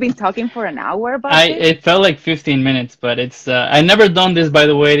believe we've been talking for an hour about this? It felt like 15 minutes, but it's I never done this, by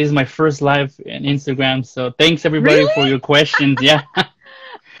the way. This is my first live in Instagram, so thanks everybody for Really? your questions. Yeah.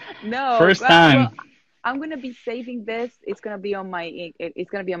 No. First Well, time. I'm gonna be saving this. It's gonna be on my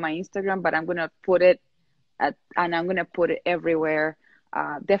Instagram, but I'm gonna put it and I'm gonna put it everywhere.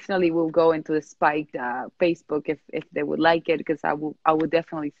 Definitely will go into the Spiked Facebook if they would like it, because I would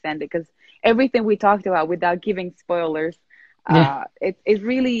definitely send it, because everything we talked about, without giving spoilers, Yeah. it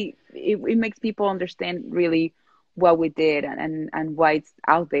really it makes people understand really what we did, and why it's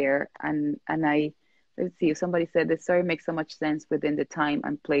out there. And I let's see, somebody said the story makes so much sense within the time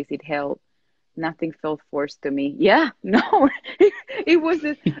and place it held. Nothing felt forced to me. Yeah, no, it was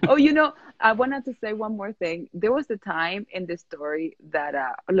this. Oh, I wanted to say one more thing. There was a time in the story that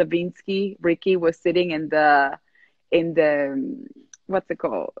Levinsky, Ricky, was sitting in the what's it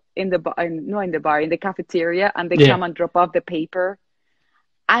called, in the bar, no, in the bar, in the cafeteria, and they Yeah. come and drop off the paper.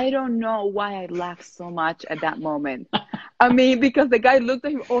 I don't know why I laughed so much at that moment. I mean, because the guy looked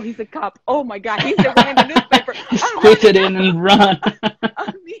at him. Oh, he's a cop. Oh my God, he's the one in the newspaper. I'm Squeeze it running in out. and run.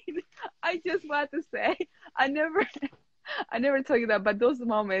 I mean, I just want to say, I never, I never told you that, but those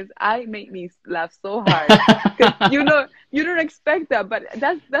moments, I make me laugh so hard, because you don't expect that, but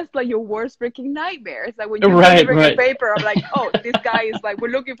that's like your worst freaking nightmare. It's like when you're Right, delivering a right. paper, I'm like, oh, this guy is like, we're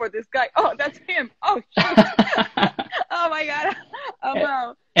looking for this guy. Oh, that's him. Oh shoot. Oh my God.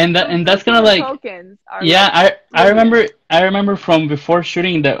 Those And that's those kind of little like, tokens are yeah, like I brilliant. remember from before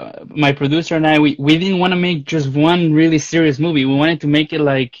shooting that my producer and I we didn't want to make just one really serious movie. We wanted to make it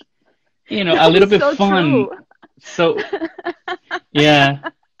like, a That little was bit so fun. true. So, yeah.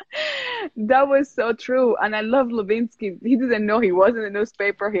 That was so true. And I love Levinsky. He didn't know he was in the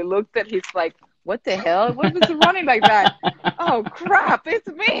newspaper. He looked at, he's like, what the hell? What was running like that? Oh crap, it's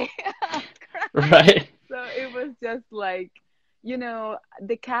me. Oh, crap. Right. just like,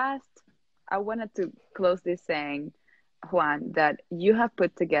 the cast. I wanted to close this saying, Juan, that you have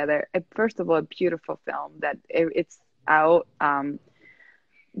put together, first of all, a beautiful film that it's out.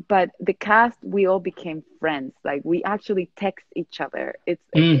 But the cast, we all became friends. Like, we actually text each other.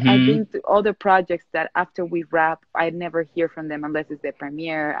 I've Mm-hmm. been to other projects that after we wrap, I never hear from them unless it's the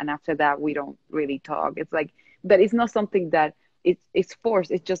premiere, and after that we don't really talk. It's like, but it's not something that it's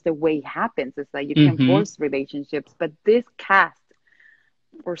forced. It's just the way it happens. It's like you can Mm-hmm. force relationships, but this cast,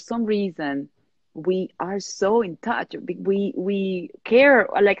 for some reason, we are so in touch. We care,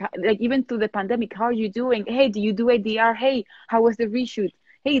 like even through the pandemic. How are you doing? Hey, do you do ADR? Hey, how was the reshoot?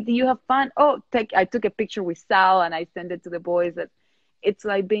 Hey, do you have fun? Oh, I took a picture with Sal and I sent it to the boys. That it's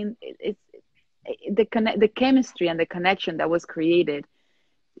like being the chemistry and the connection that was created.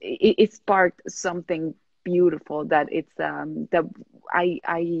 It sparked something beautiful that it's that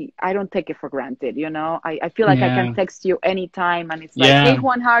I don't take it for granted. I feel like I can Yeah. text you anytime and it's like, hey Yeah.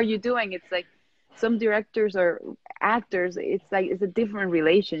 Juan, how are you doing? It's like some directors or actors, it's like it's a different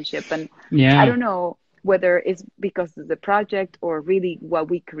relationship. And I Yeah. don't know whether it's because of the project or really what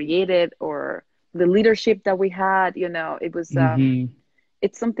we created or the leadership that we had. It was Mm-hmm.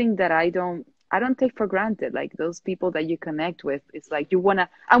 it's something that I don't take for granted. Like those people that you connect with, it's like you wanna,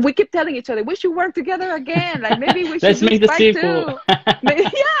 and we keep telling each other we should work together again. Like maybe we should Let's do make the Spike sequel. too. Maybe,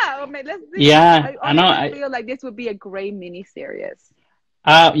 yeah. Or maybe let's do. Yeah, I I know. honestly feel like this would be a great mini series.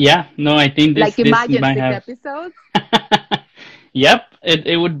 Yeah, no, I think this Like this imagine might six have. episodes. Yep,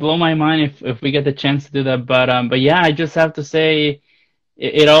 it would blow my mind if we get the chance to do that. But yeah, I just have to say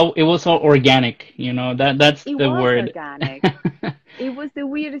it was all organic. That's It the was word. organic. It was the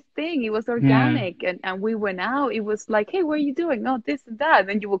weirdest thing. It was Yeah. organic, and we went out. It was like, hey, what are you doing? No, this and that. And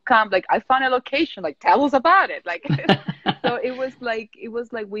then you will come, like, I found a location. Like, tell us about it. Like, so it was like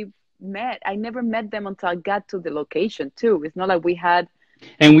we met. I never met them until I got to the location too. It's not like we had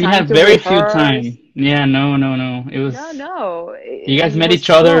And we time had to very few time. rehearse. Yeah, no, no, no. It No, was no, you guys and it met was each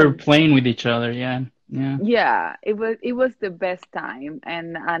other fun. playing with each other. Yeah, yeah. Yeah, it was the best time,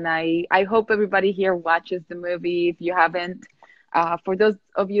 and I hope everybody here watches the movie. If you haven't, for those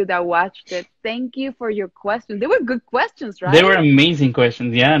of you that watched it, thank you for your questions. They were good questions, They were right? amazing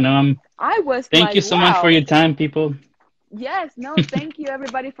questions. Yeah, no, I was thank you like, so much for your wow. time, people. Yes, no, thank you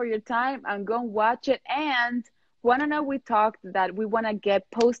everybody for your time, and go and watch it. And one and I, we talked that we want to get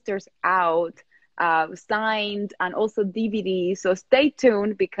posters out, signed, and also DVDs. So stay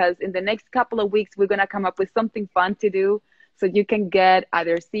tuned because in the next couple of weeks we're gonna come up with something fun to do, so you can get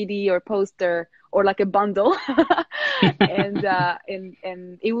either CD or poster or like a bundle, and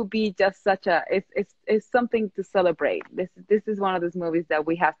it will be just such a it's something to celebrate. This is one of those movies that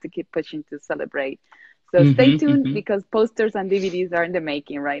we have to keep pushing to celebrate. So stay Mm-hmm, tuned mm-hmm. because posters and DVDs are in the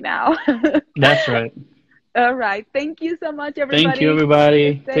making right now. That's right. All right. Thank you so much, Thank you, everybody.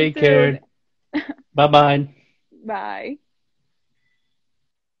 everybody. Stay Take tuned. care. Bye bye. Bye.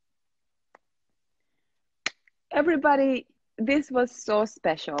 Everybody, this was so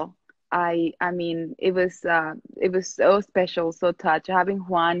special. I mean, it was so special, so touched having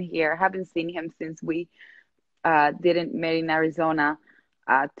Juan here. I haven't seen him since we didn't meet in Arizona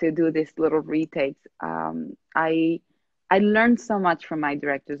to do this little retakes. I learned so much from my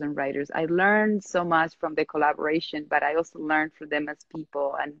directors and writers. I learned so much from the collaboration, but I also learned from them as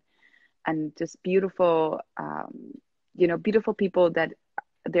people and just beautiful, beautiful people that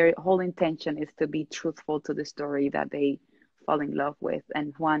their whole intention is to be truthful to the story that they fall in love with.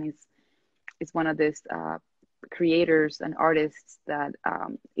 And Juan is one of these creators and artists that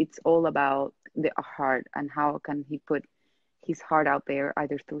it's all about the heart and how can he put his heart out there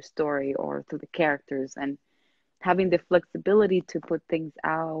either through story or through the characters, and having the flexibility to put things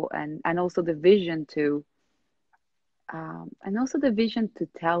out, and also the vision to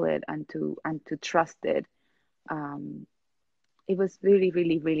tell it and to trust it. um, it was really,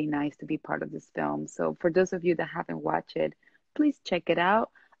 really, really nice to be part of this film. So for those of you that haven't watched it, please check it out.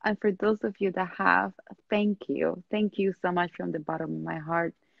 And for those of you that have, thank you. Thank you so much from the bottom of my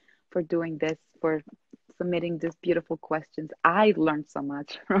heart for doing this, for submitting these beautiful questions. I learned so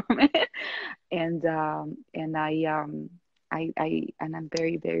much from it. And I'm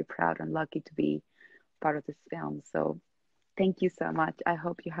very, very proud and lucky to be part of this film. So thank you so much. I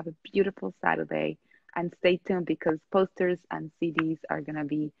hope you have a beautiful Saturday, and stay tuned because posters and CDs are going to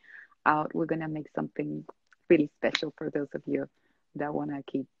be out. We're going to make something really special for those of you that want to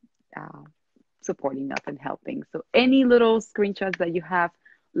keep uh, supporting us and helping. So any little screenshots that you have,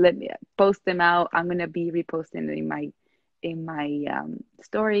 let me post them out. I'm going to be reposting it in my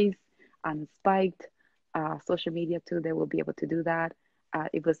stories on Spiked social media too. They will be able to do that.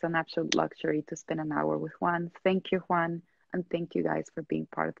 It was an absolute luxury to spend an hour with Juan. Thank you, Juan, and thank you guys for being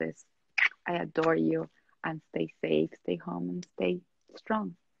part of this. I adore you, and stay safe, stay home, and stay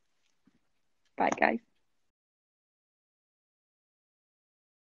strong. Bye, guys.